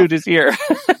ear off.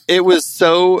 It was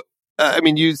so,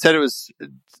 you said it was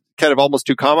kind of almost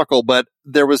too comical, but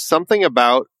there was something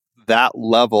about that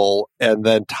level, and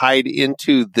then tied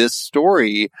into this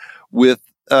story with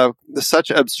such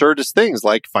absurdist things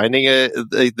like finding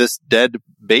this dead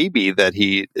baby that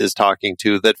he is talking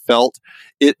to, that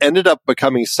it ended up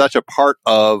becoming such a part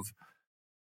of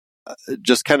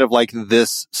just kind of like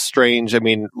this strange,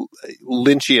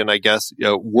 Lynchian, I guess,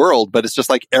 world, but it's just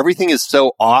like everything is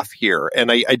so off here. And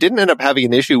I didn't end up having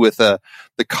an issue with the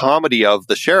comedy of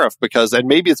the sheriff, and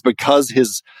maybe it's because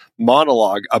his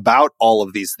monologue about all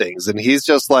of these things, and he's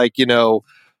just like,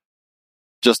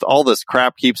 just all this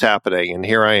crap keeps happening, and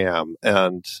here I am.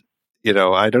 And,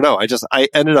 I don't know. I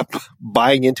ended up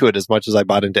buying into it as much as I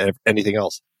bought into anything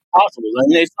else. Possible. I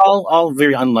mean, it's all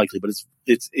very unlikely, but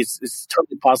it's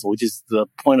totally possible, which is the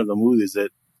point of the movie, is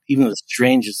that even the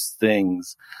strangest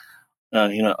things,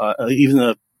 even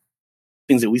the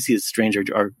things that we see as strange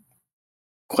are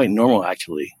quite normal,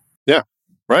 actually. Yeah,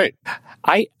 right.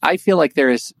 I feel like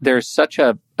there's such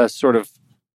a sort of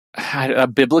a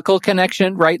biblical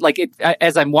connection, right? Like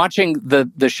as I'm watching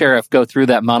the sheriff go through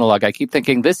that monologue, I keep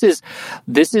thinking this is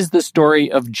the story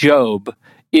of Job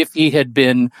if he had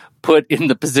been put in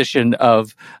the position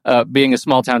of being a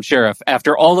small town sheriff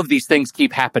after all of these things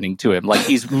keep happening to him. Like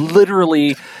he's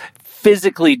literally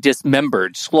physically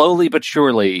dismembered, slowly but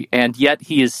surely, and yet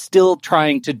he is still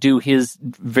trying to do his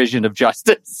vision of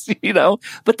justice,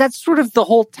 But that's sort of the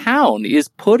whole town is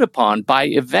put upon by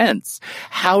events.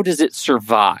 How does it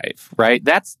survive, right?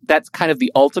 That's kind of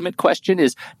the ultimate question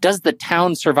is, does the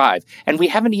town survive? And we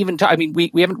haven't even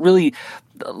we haven't really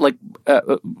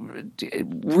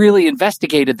really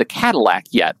investigated the Cadillac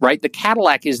yet, right? The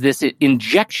Cadillac is this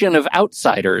injection of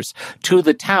outsiders to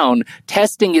the town,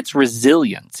 testing its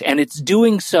resilience, and it's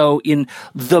doing so in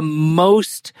the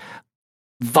most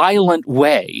violent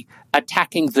way,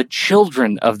 attacking the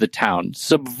children of the town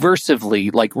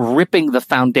subversively, like ripping the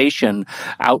foundation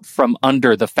out from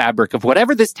under the fabric of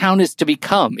whatever this town is to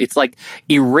become. It's like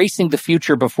erasing the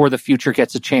future before the future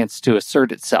gets a chance to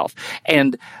assert itself.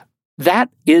 And that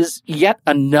is yet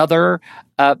another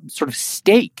sort of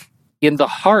stake in the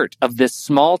heart of this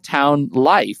small town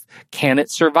life. Can it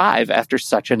survive after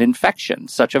such an infection,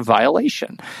 such a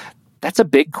violation? That's a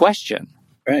big question.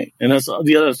 Right. And that's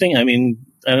the other thing. I mean,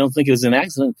 I don't think it was an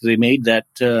accident that they made that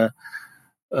the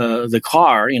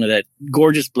car, that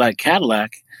gorgeous black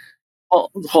Cadillac,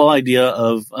 the whole idea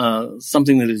of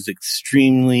something that is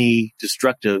extremely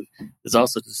destructive is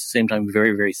also at the same time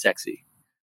very, very sexy.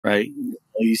 Right.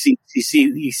 You see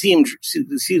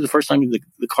the first time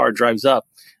the car drives up,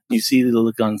 you see the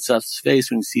look on Seth's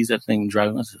face when he sees that thing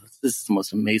driving up. This is the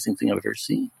most amazing thing I've ever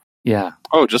seen. Yeah.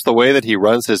 Oh, just the way that he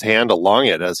runs his hand along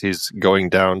it as he's going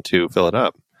down to fill it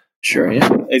up. Sure. Yeah.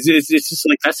 It's just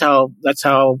like, that's how, a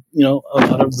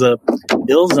lot of the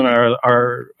ills in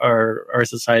our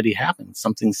society happen.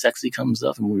 Something sexy comes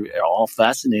up and we're all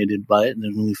fascinated by it. And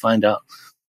then when we find out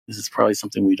this is probably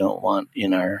something we don't want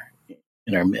in our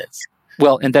midst.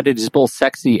 Well, and that it is both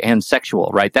sexy and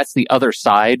sexual, right? That's the other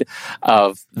side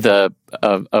of the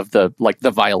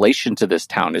violation to this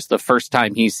town. Is the first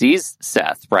time he sees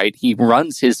Seth, right? He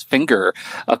runs his finger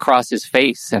across his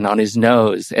face and on his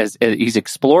nose as he's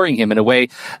exploring him in a way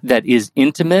that is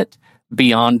intimate,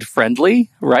 beyond friendly,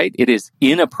 right? It is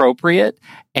inappropriate,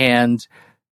 and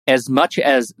as much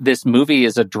as this movie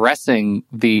is addressing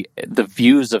the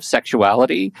views of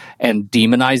sexuality and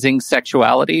demonizing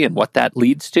sexuality and what that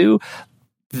leads to,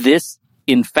 this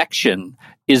infection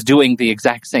is doing the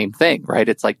exact same thing, right?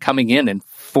 It's like coming in and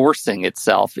forcing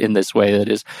itself in this way that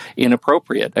is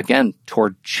inappropriate, again,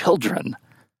 toward children.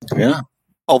 Yeah.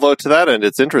 Although to that end,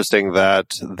 it's interesting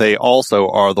that they also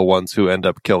are the ones who end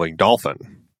up killing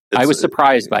Dolphin. I was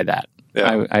surprised by that.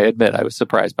 Yeah. I admit I was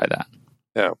surprised by that.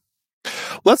 Yeah.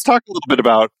 Let's talk a little bit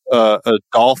about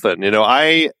Dolphin.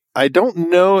 I don't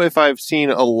know if I've seen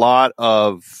a lot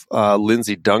of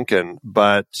Lindsay Duncan,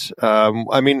 but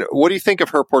what do you think of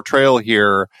her portrayal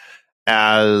here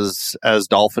as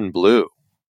Dolphin Blue?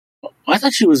 I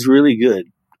thought she was really good.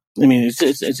 I mean,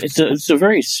 it's a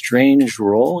very strange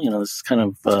role. This kind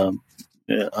of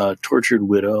a tortured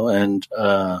widow and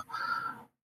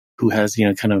who has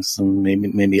kind of some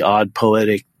maybe odd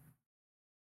poetic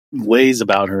ways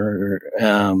about her.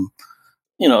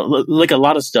 Like a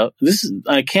lot of stuff.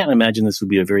 I can't imagine this would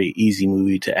be a very easy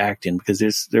movie to act in,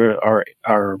 because there are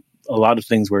a lot of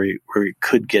things where it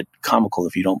could get comical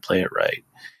if you don't play it right.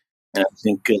 And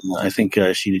I think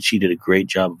she did a great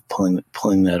job of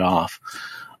pulling that off.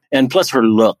 And plus her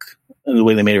look, and the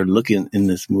way they made her look in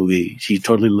this movie, she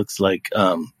totally looks like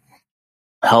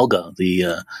Helga,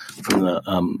 from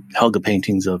the Helga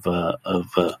paintings of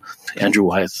Andrew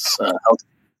Wyeth's Helga.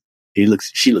 She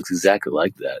looks exactly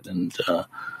like that, and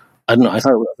I don't know. I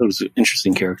thought it was an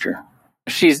interesting character.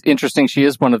 She's interesting. She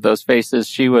is one of those faces.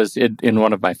 She was in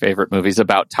one of my favorite movies,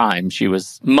 About Time. She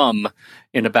was Mum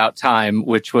in About Time,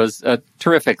 which was a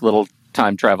terrific little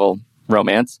time travel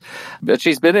romance. But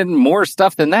she's been in more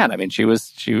stuff than that. I mean, she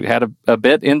had a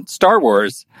bit in Star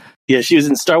Wars. Yeah, she was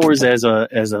in Star Wars as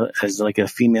like a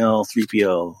female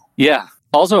 3PO. Yeah.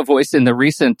 Also a voice in the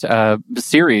recent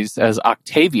series as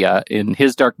Octavia in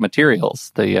His Dark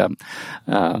Materials, the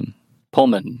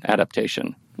Pullman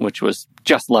adaptation, which was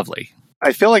just lovely.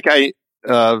 I feel like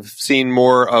seen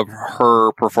more of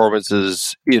her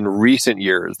performances in recent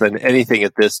years than anything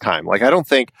at this time. Like, I don't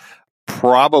think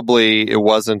probably it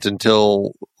wasn't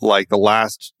until like the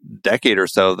last decade or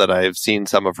so that I've seen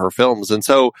some of her films. And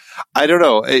so I don't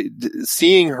know,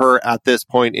 seeing her at this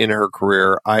point in her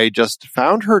career, I just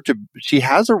found her she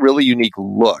has a really unique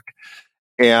look.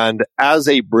 And as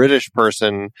a British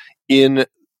person in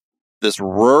this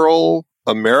rural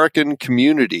American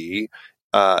community,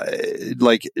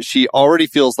 like she already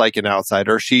feels like an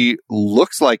outsider. She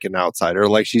looks like an outsider.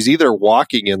 Like she's either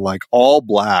walking in like all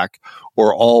black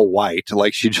or all white.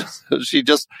 Like she does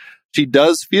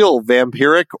feel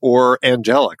vampiric or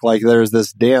angelic. Like there's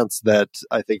this dance that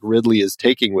I think Ridley is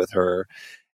taking with her.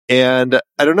 And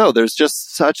I don't know, there's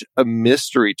just such a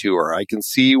mystery to her. I can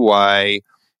see why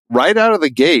right out of the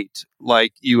gate,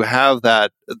 like you have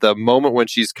the moment when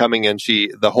she's coming in,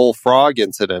 the whole frog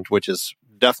incident, which is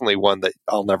definitely one that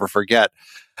I'll never forget.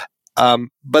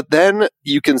 But then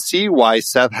you can see why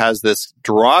Seth has this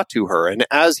draw to her. And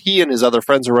as he and his other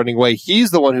friends are running away,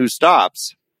 he's the one who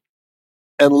stops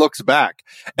and looks back.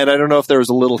 And I don't know if there was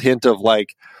a little hint of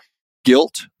like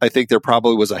guilt. I think there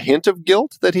probably was a hint of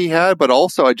guilt that he had, but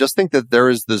also I just think that there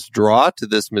is this draw to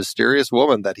this mysterious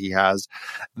woman that he has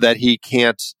that he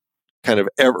can't kind of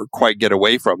ever quite get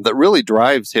away from, that really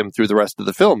drives him through the rest of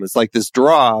the film. It's like this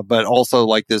draw, but also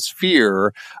like this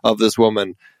fear of this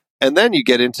woman. And then you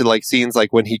get into like scenes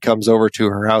like when he comes over to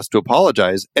her house to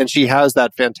apologize, and she has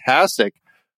that fantastic,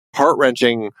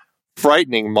 heart-wrenching,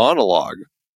 frightening monologue.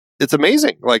 It's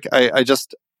amazing. Like I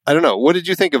don't know. What did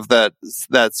you think of that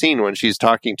scene when she's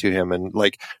talking to him and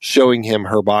like showing him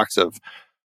her box of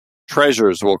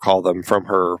treasures, we'll call them, from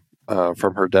her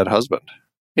dead husband?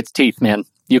 It's teeth, man.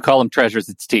 You call them treasures,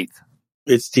 it's teeth.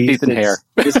 It's teeth and hair.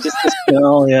 It's just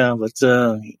yeah, but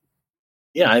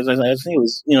yeah, I think it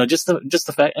was, just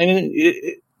the fact. I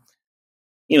mean,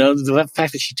 the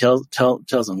fact that she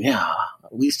tells him, yeah,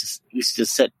 we used to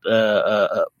set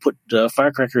put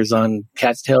firecrackers on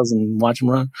cats' tails and watch them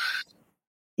run.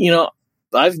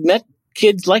 I've met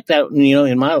kids like that,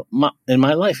 in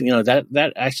my life.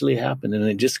 That actually happened, and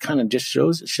it just kind of just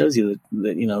shows you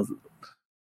that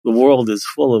the world is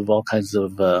full of all kinds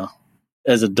of,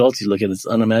 as adults, you look at this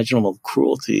unimaginable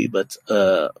cruelty, but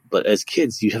as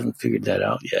kids, you haven't figured that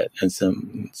out yet. And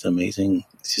it's amazing.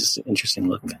 It's just an interesting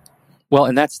look. Well,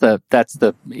 and that's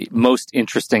the most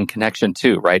interesting connection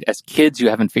too, right? As kids, you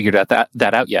haven't figured out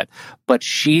that out yet, but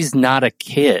she's not a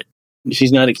kid.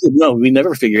 She's not a kid. No, we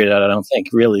never figured it out. I don't think,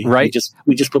 really. Right.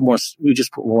 We just put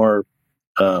more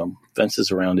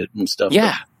fences around it and stuff.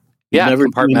 Yeah.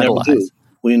 Compartmentalize.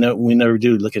 We never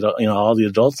do look at all the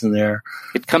adults in there.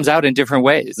 It comes out in different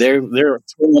ways. They're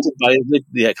tormented by it.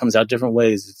 Yeah, it comes out different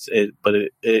ways.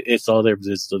 It's all there.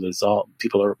 It's all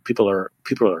people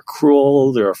are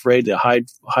cruel. They're afraid. They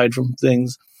hide from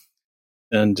things,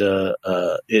 and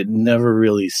it never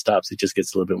really stops. It just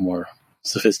gets a little bit more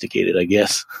sophisticated, I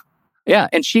guess. Yeah,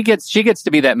 and she gets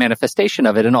to be that manifestation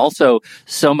of it, and also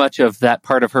so much of that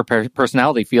part of her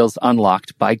personality feels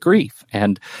unlocked by grief.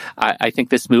 And I think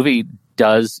this movie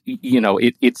does,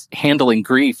 it's handling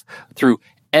grief through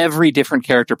every different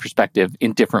character perspective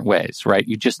in different ways, right?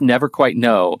 You just never quite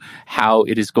know how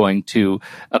it is going to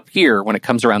appear when it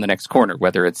comes around the next corner,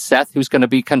 whether it's Seth who's going to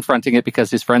be confronting it because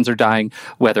his friends are dying,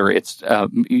 whether it's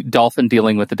Dolphin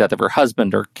dealing with the death of her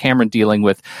husband, or Cameron dealing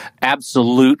with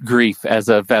absolute grief as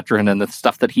a veteran and the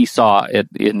stuff that he saw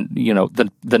in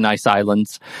the nice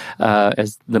islands,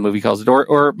 as the movie calls it,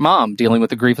 or Mom dealing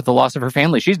with the grief of the loss of her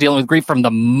family. She's dealing with grief from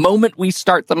the moment we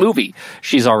start the movie.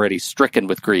 She's already stricken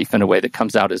with grief in a way that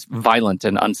comes out as violent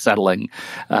and unsettling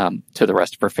to the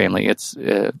rest of her family.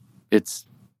 It's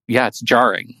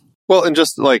jarring. Well, and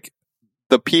just like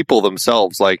the people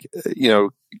themselves, like,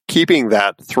 keeping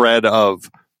that thread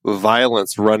of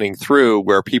violence running through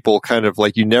where people kind of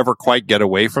like, you never quite get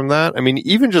away from that. I mean,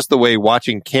 even just the way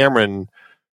watching Cameron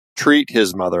treat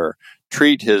his mother,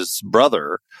 treat his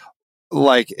brother,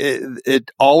 like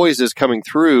it always is coming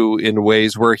through in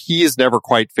ways where he has never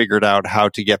quite figured out how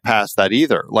to get past that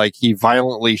either. Like he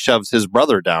violently shoves his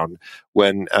brother down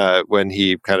when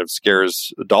he kind of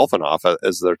scares Dolphin off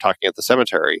as they're talking at the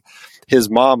cemetery. His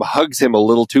mom hugs him a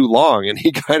little too long and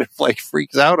he kind of like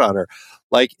freaks out on her.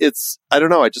 Like I don't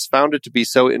know, I just found it to be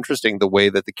so interesting the way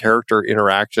that the character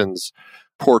interactions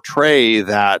portray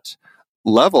that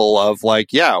level of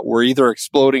like, yeah, we're either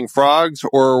exploding frogs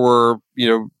or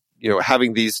we're,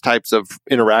 having these types of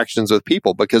interactions with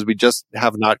people because we just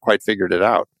have not quite figured it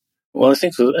out. Well, I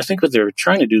think what they're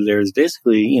trying to do there is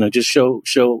basically, just show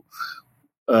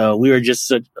we are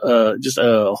just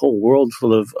a whole world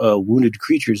full of wounded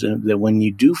creatures, and that when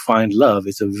you do find love,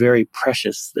 it's a very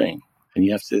precious thing. and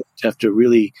you have to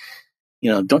really,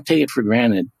 don't take it for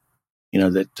granted.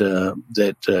 If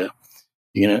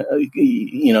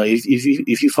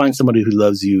you find somebody who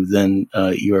loves you, then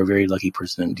you are a very lucky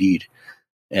person indeed.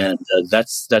 And I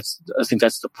think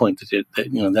that's the point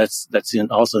that's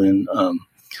also in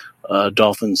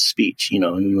Dolphin's speech.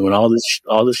 When all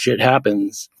this shit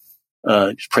happens,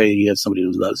 just pray you have somebody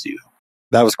who loves you.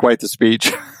 That was quite the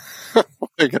speech.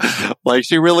 Like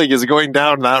she really is going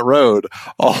down that road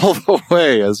all the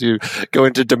way as you go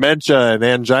into dementia and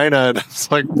angina, and it's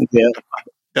like,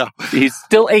 yeah. He's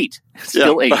still 8.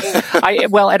 Still 8.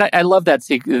 I love that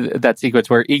sequence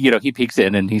where he peeks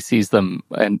in and he sees them,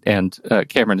 and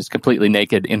Cameron is completely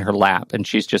naked in her lap, and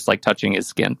she's just like touching his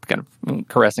skin, kind of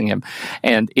caressing him,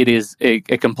 and it is a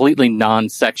completely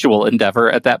non-sexual endeavor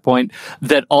at that point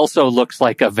that also looks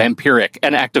like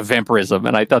an act of vampirism,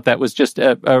 and I thought that was just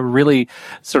a really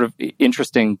sort of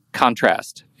interesting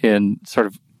contrast in sort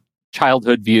of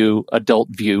childhood view, adult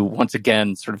view, once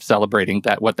again, sort of celebrating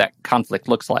what that conflict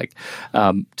looks like.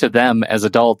 To them as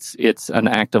adults, it's an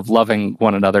act of loving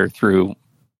one another through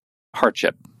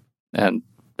hardship. And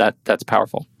that's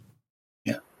powerful.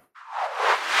 Yeah.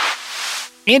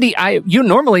 Andy,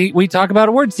 normally we talk about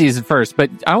award season first, but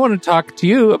I want to talk to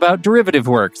you about derivative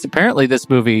works. Apparently this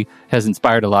movie has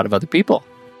inspired a lot of other people.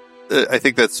 I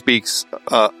think that speaks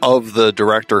of the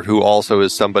director, who also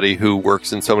is somebody who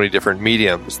works in so many different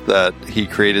mediums, that he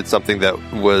created something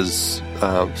that was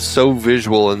so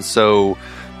visual and so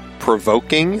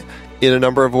provoking in a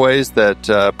number of ways that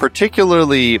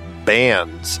particularly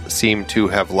bands seem to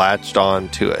have latched on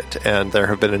to it. And there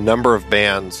have been a number of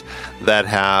bands that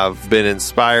have been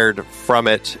inspired from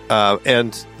it,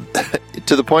 and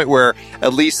to the point where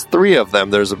at least 3 of them,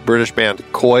 there's a British band,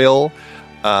 Coil,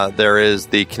 there is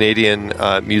the Canadian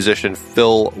musician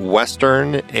Phil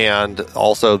Western, and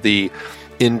also the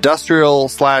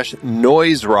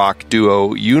industrial/noise rock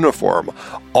duo Uniform,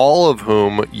 all of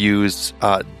whom use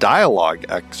dialogue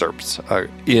excerpts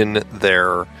in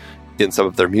some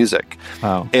of their music.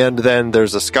 Wow. And then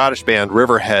there's a Scottish band,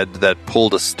 Riverhead, that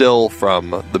pulled a still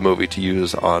from the movie to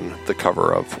use on the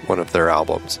cover of one of their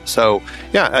albums. So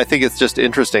yeah, I think it's just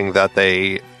interesting that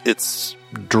it's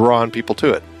drawn people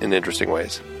to it in interesting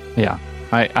ways. Yeah,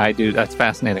 I do. That's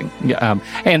fascinating. Yeah,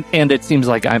 and it seems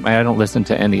like I don't listen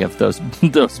to any of those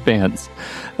bands.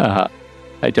 I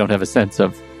don't have a sense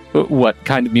of what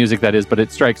kind of music that is, but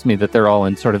it strikes me that they're all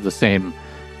in sort of the same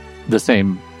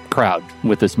crowd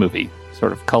with this movie.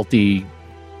 Sort of culty,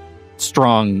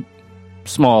 strong,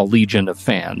 small legion of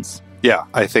fans. Yeah,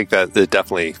 I think that it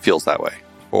definitely feels that way,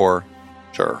 for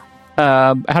sure.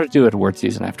 How to do it award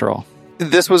season, after all.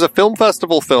 This was a film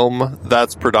festival film.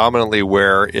 That's predominantly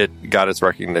where it got its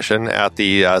recognition. At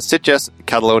the Sitges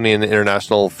Catalonian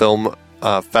International Film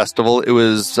Festival, it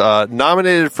was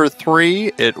nominated for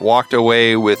 3. It walked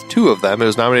away with 2 of them. It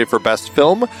was nominated for Best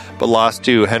Film, but lost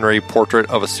to Henry Portrait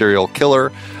of a Serial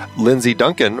Killer. Lindsay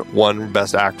Duncan won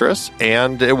Best Actress,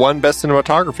 and it won Best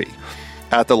Cinematography.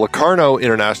 At the Locarno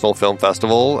International Film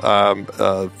Festival,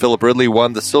 Philip Ridley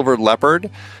won the Silver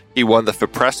Leopard. He won the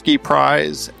Fipresci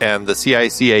Prize and the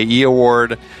CICAE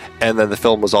Award, and then the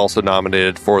film was also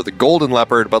nominated for the Golden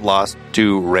Leopard, but lost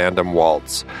to Random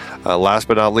Waltz. Last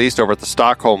but not least, over at the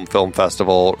Stockholm Film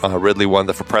Festival, Ridley won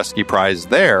the Fipresci Prize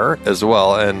there as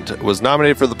well, and was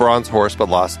nominated for the Bronze Horse, but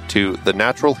lost to The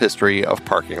Natural History of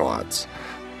Parking Lots.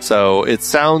 So it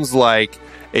sounds like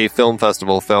a film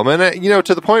festival film. And,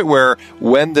 to the point where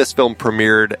when this film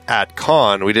premiered at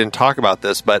Cannes, we didn't talk about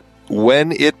this, but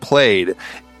when it played,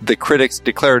 the critics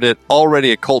declared it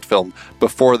already a cult film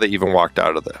before they even walked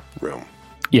out of the room.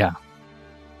 Yeah.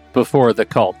 Before the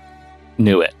cult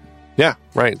knew it. Yeah,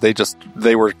 right. They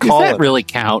were calling. Does that really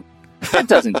count? That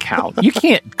doesn't count. You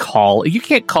can't call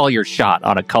your shot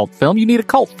on a cult film. You need a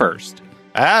cult first.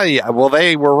 Yeah. Well,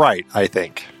 they were right, I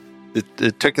think.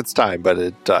 It took its time,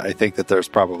 but I think that there's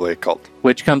probably a cult.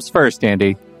 Which comes first,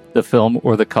 Andy? The film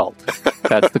or the cult?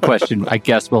 That's the question. I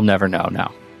guess we'll never know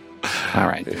now. All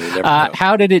right.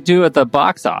 How did it do at the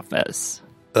box office?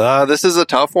 This is a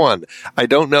tough one. I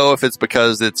don't know if it's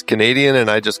because it's Canadian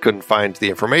and I just couldn't find the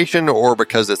information, or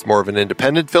because it's more of an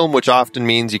independent film, which often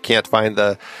means you can't find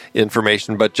the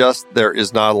information, but just there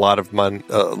is not a lot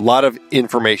of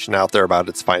information out there about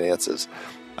its finances.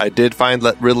 I did find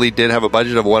that Ridley did have a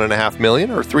budget of $1.5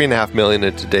 million or $3.5 million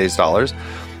in today's dollars.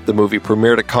 The movie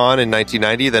premiered at Cannes in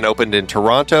 1990, then opened in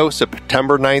Toronto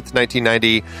September 9th,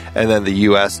 1990, and then the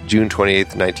U.S. June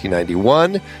 28th,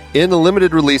 1991, in a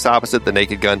limited release opposite The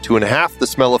Naked Gun 2.5, The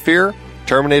Smell of Fear,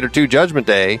 Terminator 2 Judgment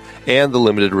Day, and the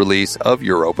limited release of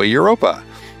Europa.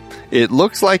 It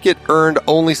looks like it earned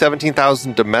only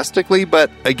 $17,000 domestically, but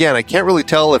again, I can't really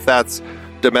tell if that's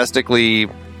domestically.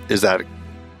 Is that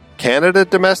Canada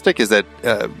domestic? Is that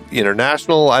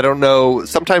international? I don't know.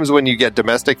 Sometimes when you get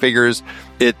domestic figures,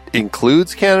 it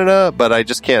includes Canada, but I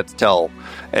just can't tell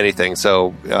anything.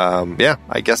 So,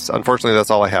 I guess unfortunately that's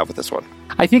all I have with this one.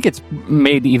 I think it's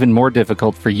made even more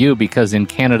difficult for you because in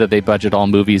Canada they budget all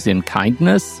movies in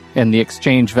kindness, and the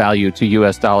exchange value to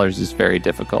US dollars is very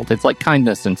difficult. It's like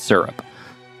kindness and syrup.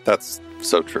 That's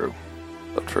so true.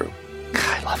 So true.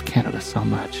 God, I love Canada so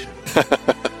much.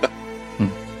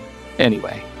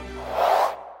 Anyway.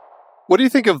 What do you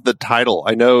think of the title?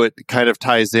 I know it kind of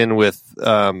ties in with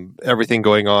everything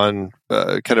going on,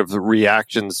 kind of the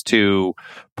reactions to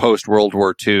post-World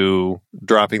War II,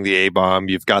 dropping the A-bomb.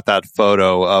 You've got that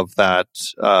photo of that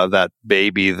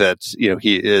baby that,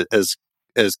 he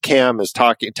as Cam is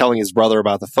telling his brother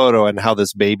about the photo and how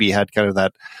this baby had kind of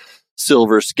that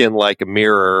silver skin like a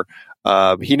mirror.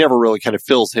 He never really kind of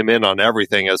fills him in on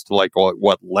everything as to like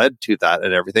what led to that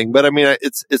and everything. But I mean,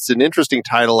 it's an interesting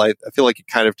title. I feel like it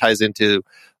kind of ties into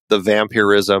the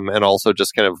vampirism and also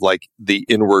just kind of like the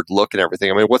inward look and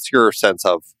everything. I mean, what's your sense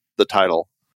of the title?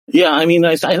 Yeah, I mean,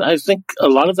 I think a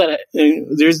lot of that,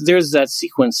 there's that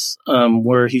sequence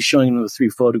where he's showing them the three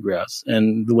photographs.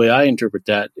 And the way I interpret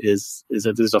that is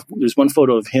that there's one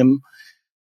photo of him,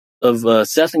 of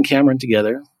Seth and Cameron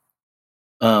together,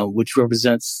 which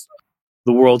represents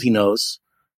the world he knows.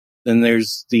 Then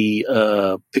there's the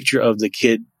picture of the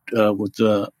kid with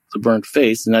the burnt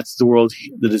face, and that's the world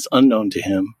that is unknown to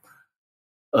him.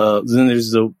 Then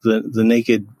there's the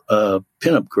naked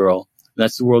pinup girl, and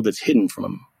that's the world that's hidden from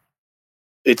him.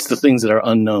 It's the things that are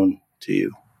unknown to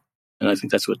you, and I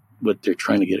think that's what they're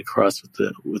trying to get across with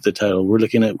the title. We're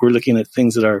looking at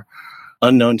things that are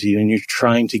unknown to you, and you're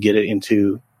trying to get it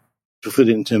to fit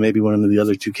it into maybe one of the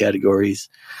other two categories.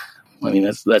 I mean,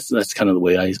 that's kind of the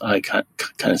way I kind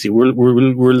of see. We're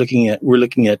looking at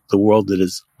the world that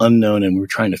is unknown, and we're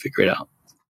trying to figure it out.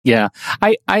 Yeah,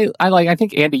 I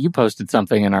think Andy, you posted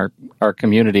something in our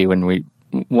community when we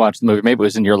watched the movie. Maybe it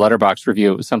was in your Letterboxd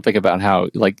review. It was something about how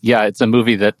it's a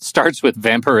movie that starts with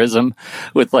vampirism,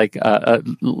 with like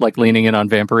leaning in on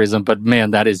vampirism. But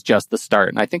man, that is just the start.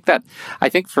 And I think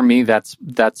for me that's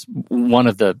one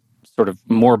of the sort of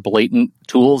more blatant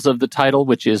tools of the title,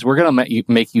 which is we're going to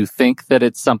make you think that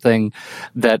it's something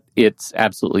that it's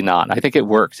absolutely not. I think it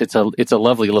works. It's a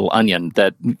lovely little onion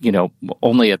that,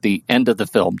 only at the end of the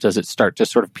film does it start to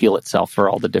sort of peel itself for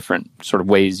all the different sort of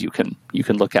ways you can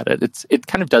look at it. It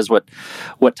kind of does what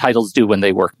titles do when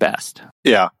they work best.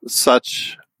 Yeah,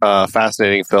 such a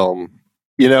fascinating film.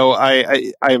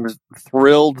 I'm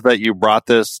thrilled that you brought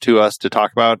this to us to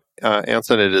talk about,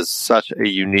 Anson. It is such a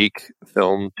unique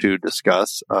film to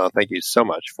discuss. Thank you so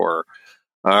much for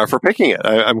picking it.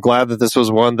 I'm glad that this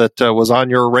was one that was on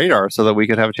your radar so that we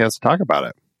could have a chance to talk about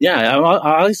it. Yeah,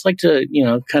 I always like to,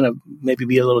 kind of maybe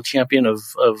be a little champion of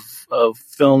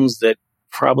films that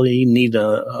probably need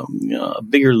a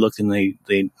bigger look than they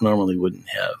normally wouldn't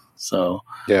have. So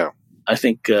yeah, I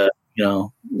think.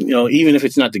 Even if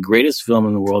it's not the greatest film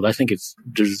in the world, I think it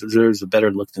deserves a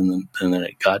better look than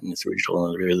it got in its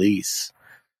original release.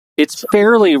 It's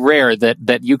fairly rare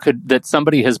that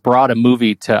somebody has brought a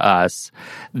movie to us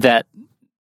that,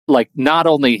 like, not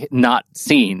only not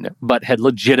seen but had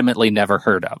legitimately never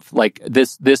heard of. Like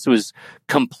this was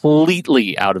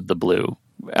completely out of the blue.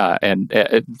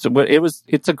 It's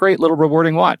a great little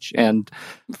rewarding watch, and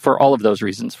for all of those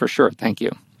reasons, for sure. Thank you.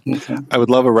 Okay. I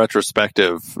would love a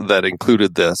retrospective that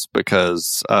included this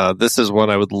because this is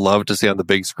one I would love to see on the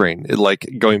big screen.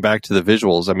 Going back to the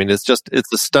visuals, I mean, it's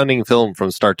a stunning film from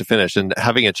start to finish, and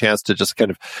having a chance to just kind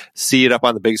of see it up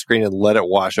on the big screen and let it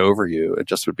wash over you,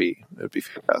 it'd be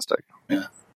fantastic. Yeah.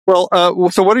 Well,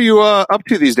 so what are you up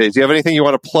to these days? Do you have anything you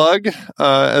want to plug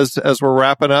as we're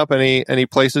wrapping up? Any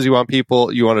places you want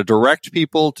to direct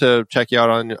people to check you out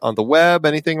on the web?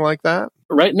 Anything like that?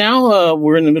 Right now,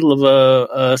 we're in the middle of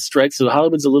a strike, so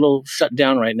Hollywood's a little shut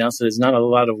down right now. So there's not a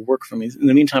lot of work for me. In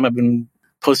the meantime, I've been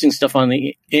posting stuff on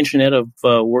the internet of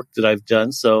work that I've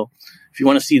done. So if you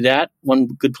want to see that, one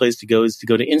good place to go is to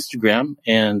go to Instagram.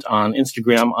 And on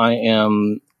Instagram, I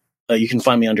am. You can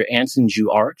find me under Anson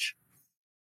Jew Art.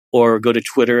 Or go to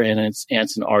Twitter and it's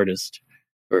Anson Artist,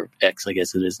 or X, I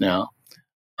guess it is now.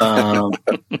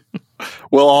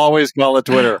 We'll always call it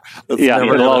Twitter.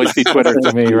 It'll always be Twitter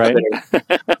to me, right?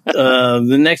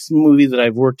 The next movie that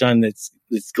I've worked on that's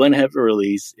going to have a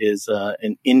release is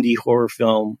an indie horror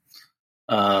film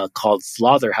called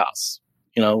Slaughterhouse.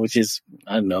 Which is,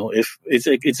 I don't know, if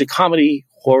it's a comedy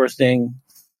horror thing.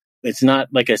 It's not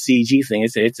like a CG thing.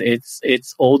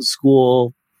 It's old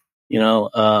school.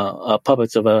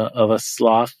 puppets of a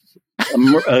sloth,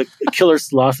 a killer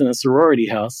sloth in a sorority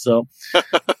house. So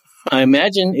I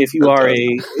imagine if you are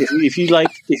if you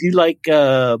like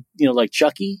like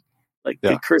Chucky, like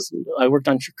the Curse. I worked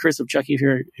on Curse of Chucky.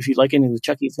 If you like any of the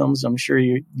Chucky films, I'm sure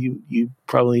you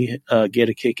probably get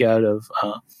a kick out of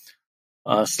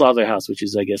Slaughterhouse, which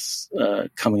is, I guess,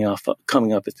 coming up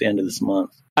at the end of this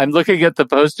month. I'm looking at the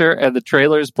poster and the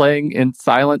trailer's playing in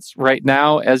silence right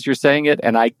now as you're saying it,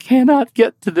 and I cannot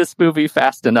get to this movie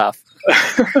fast enough.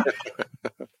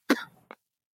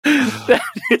 That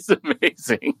is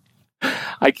amazing.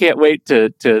 I can't wait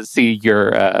to see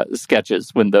your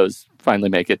sketches when those finally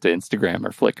make it to Instagram or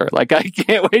Flickr. Like, I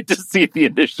can't wait to see the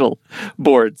initial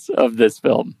boards of this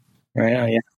film.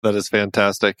 Right, yeah. That is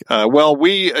fantastic. Well,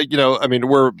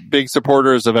 we're big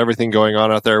supporters of everything going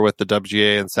on out there with the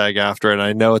WGA and SAG-AFTRA, and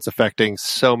I know it's affecting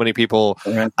so many people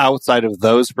outside of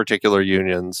those particular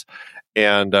unions.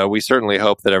 And we certainly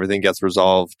hope that everything gets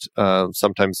resolved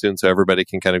sometime soon so everybody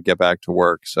can kind of get back to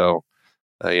work. So,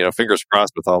 fingers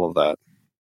crossed with all of that.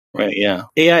 Right, yeah.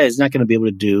 AI is not going to be able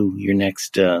to do your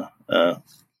next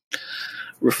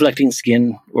Reflecting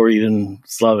Skin or even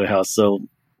Slaughterhouse. So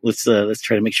let's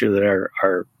try to make sure that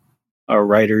our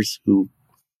writers who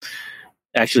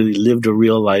actually lived a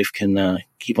real life can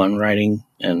keep on writing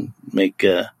and make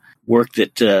work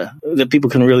that people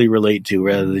can really relate to,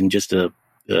 rather than just a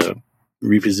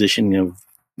repositioning of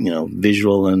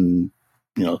visual and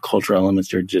cultural elements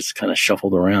that are just kind of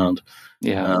shuffled around.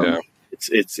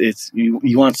 It's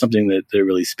you want something that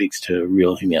really speaks to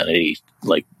real humanity,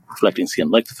 like Reflecting Skin,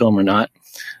 like the film or not.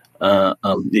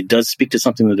 It does speak to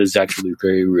something that is actually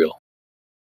very real.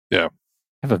 Yeah.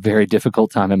 I have a very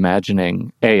difficult time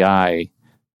imagining AI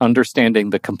understanding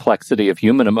the complexity of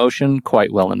human emotion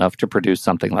quite well enough to produce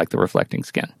something like the Reflecting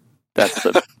Skin. That's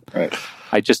the right.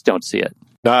 I just don't see it.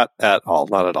 Not at all.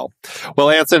 Well,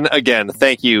 Anson, again,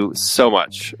 thank you so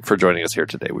much for joining us here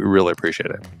today. We really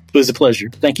appreciate it. It was a pleasure.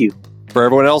 Thank you. For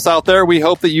everyone else out there, we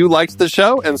hope that you liked the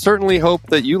show, and certainly hope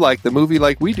that you like the movie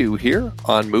like we do here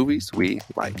on Movies We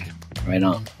Like. Right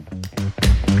on.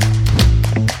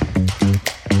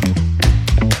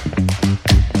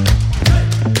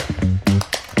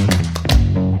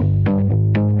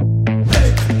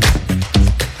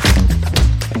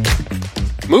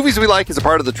 Movies We Like is a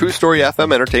part of the True Story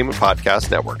FM Entertainment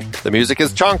Podcast Network. The music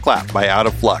is Chonk Clap by Out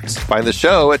of Flux. Find the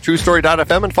show at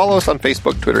truestory.fm and follow us on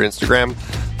Facebook, Twitter, Instagram,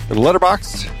 and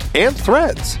Letterboxd, and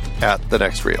Threads at The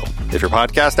Next Reel. If your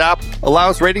podcast app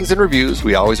allows ratings and reviews,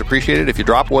 we always appreciate it if you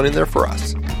drop one in there for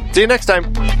us. See you next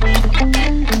time.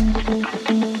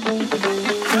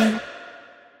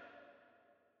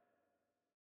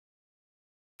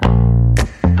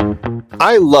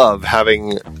 I love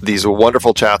having these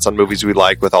wonderful chats on Movies We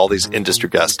Like with all these industry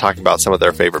guests talking about some of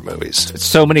their favorite movies.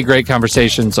 So many great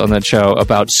conversations on that show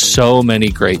about so many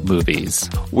great movies.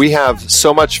 We have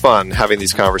so much fun having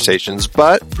these conversations,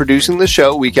 but producing the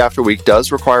show week after week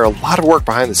does require a lot of work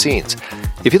behind the scenes.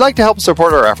 If you'd like to help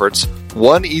support our efforts,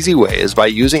 one easy way is by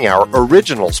using our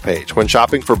Originals page when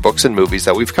shopping for books and movies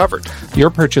that we've covered. Your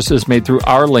purchases made through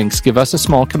our links give us a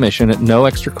small commission at no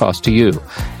extra cost to you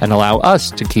and allow us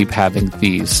to keep having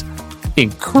these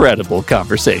incredible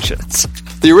conversations.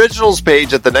 The Originals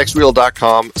page at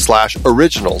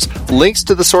thenextreel.com/originals links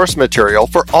to the source material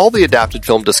for all the adapted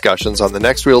film discussions on the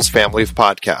Next Reel's family of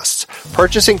podcasts.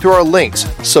 Purchasing through our links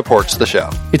supports the show.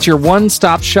 It's your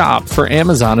one-stop shop for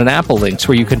Amazon and Apple links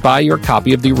where you can buy your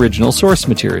copy of the original source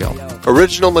material.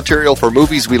 Original material for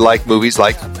movies like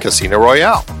Casino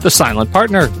Royale, The Silent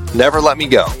Partner, Never Let Me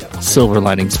Go, Silver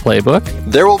Linings Playbook,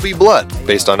 There Will Be Blood,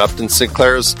 based on Upton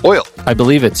Sinclair's Oil. I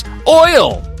believe it's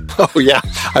Oil! Oh, yeah.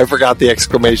 I forgot the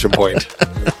exclamation point.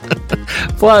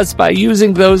 Plus, by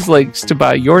using those links to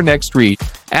buy your next read,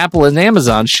 Apple and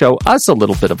Amazon show us a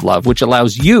little bit of love, which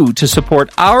allows you to support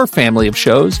our family of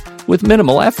shows with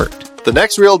minimal effort.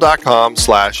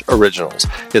 thenextreel.com/originals.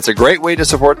 It's a great way to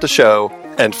support the show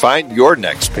and find your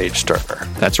next page turner.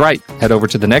 That's right. Head over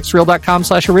to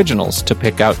thenextreel.com/originals to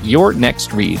pick out your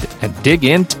next read and dig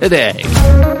in today.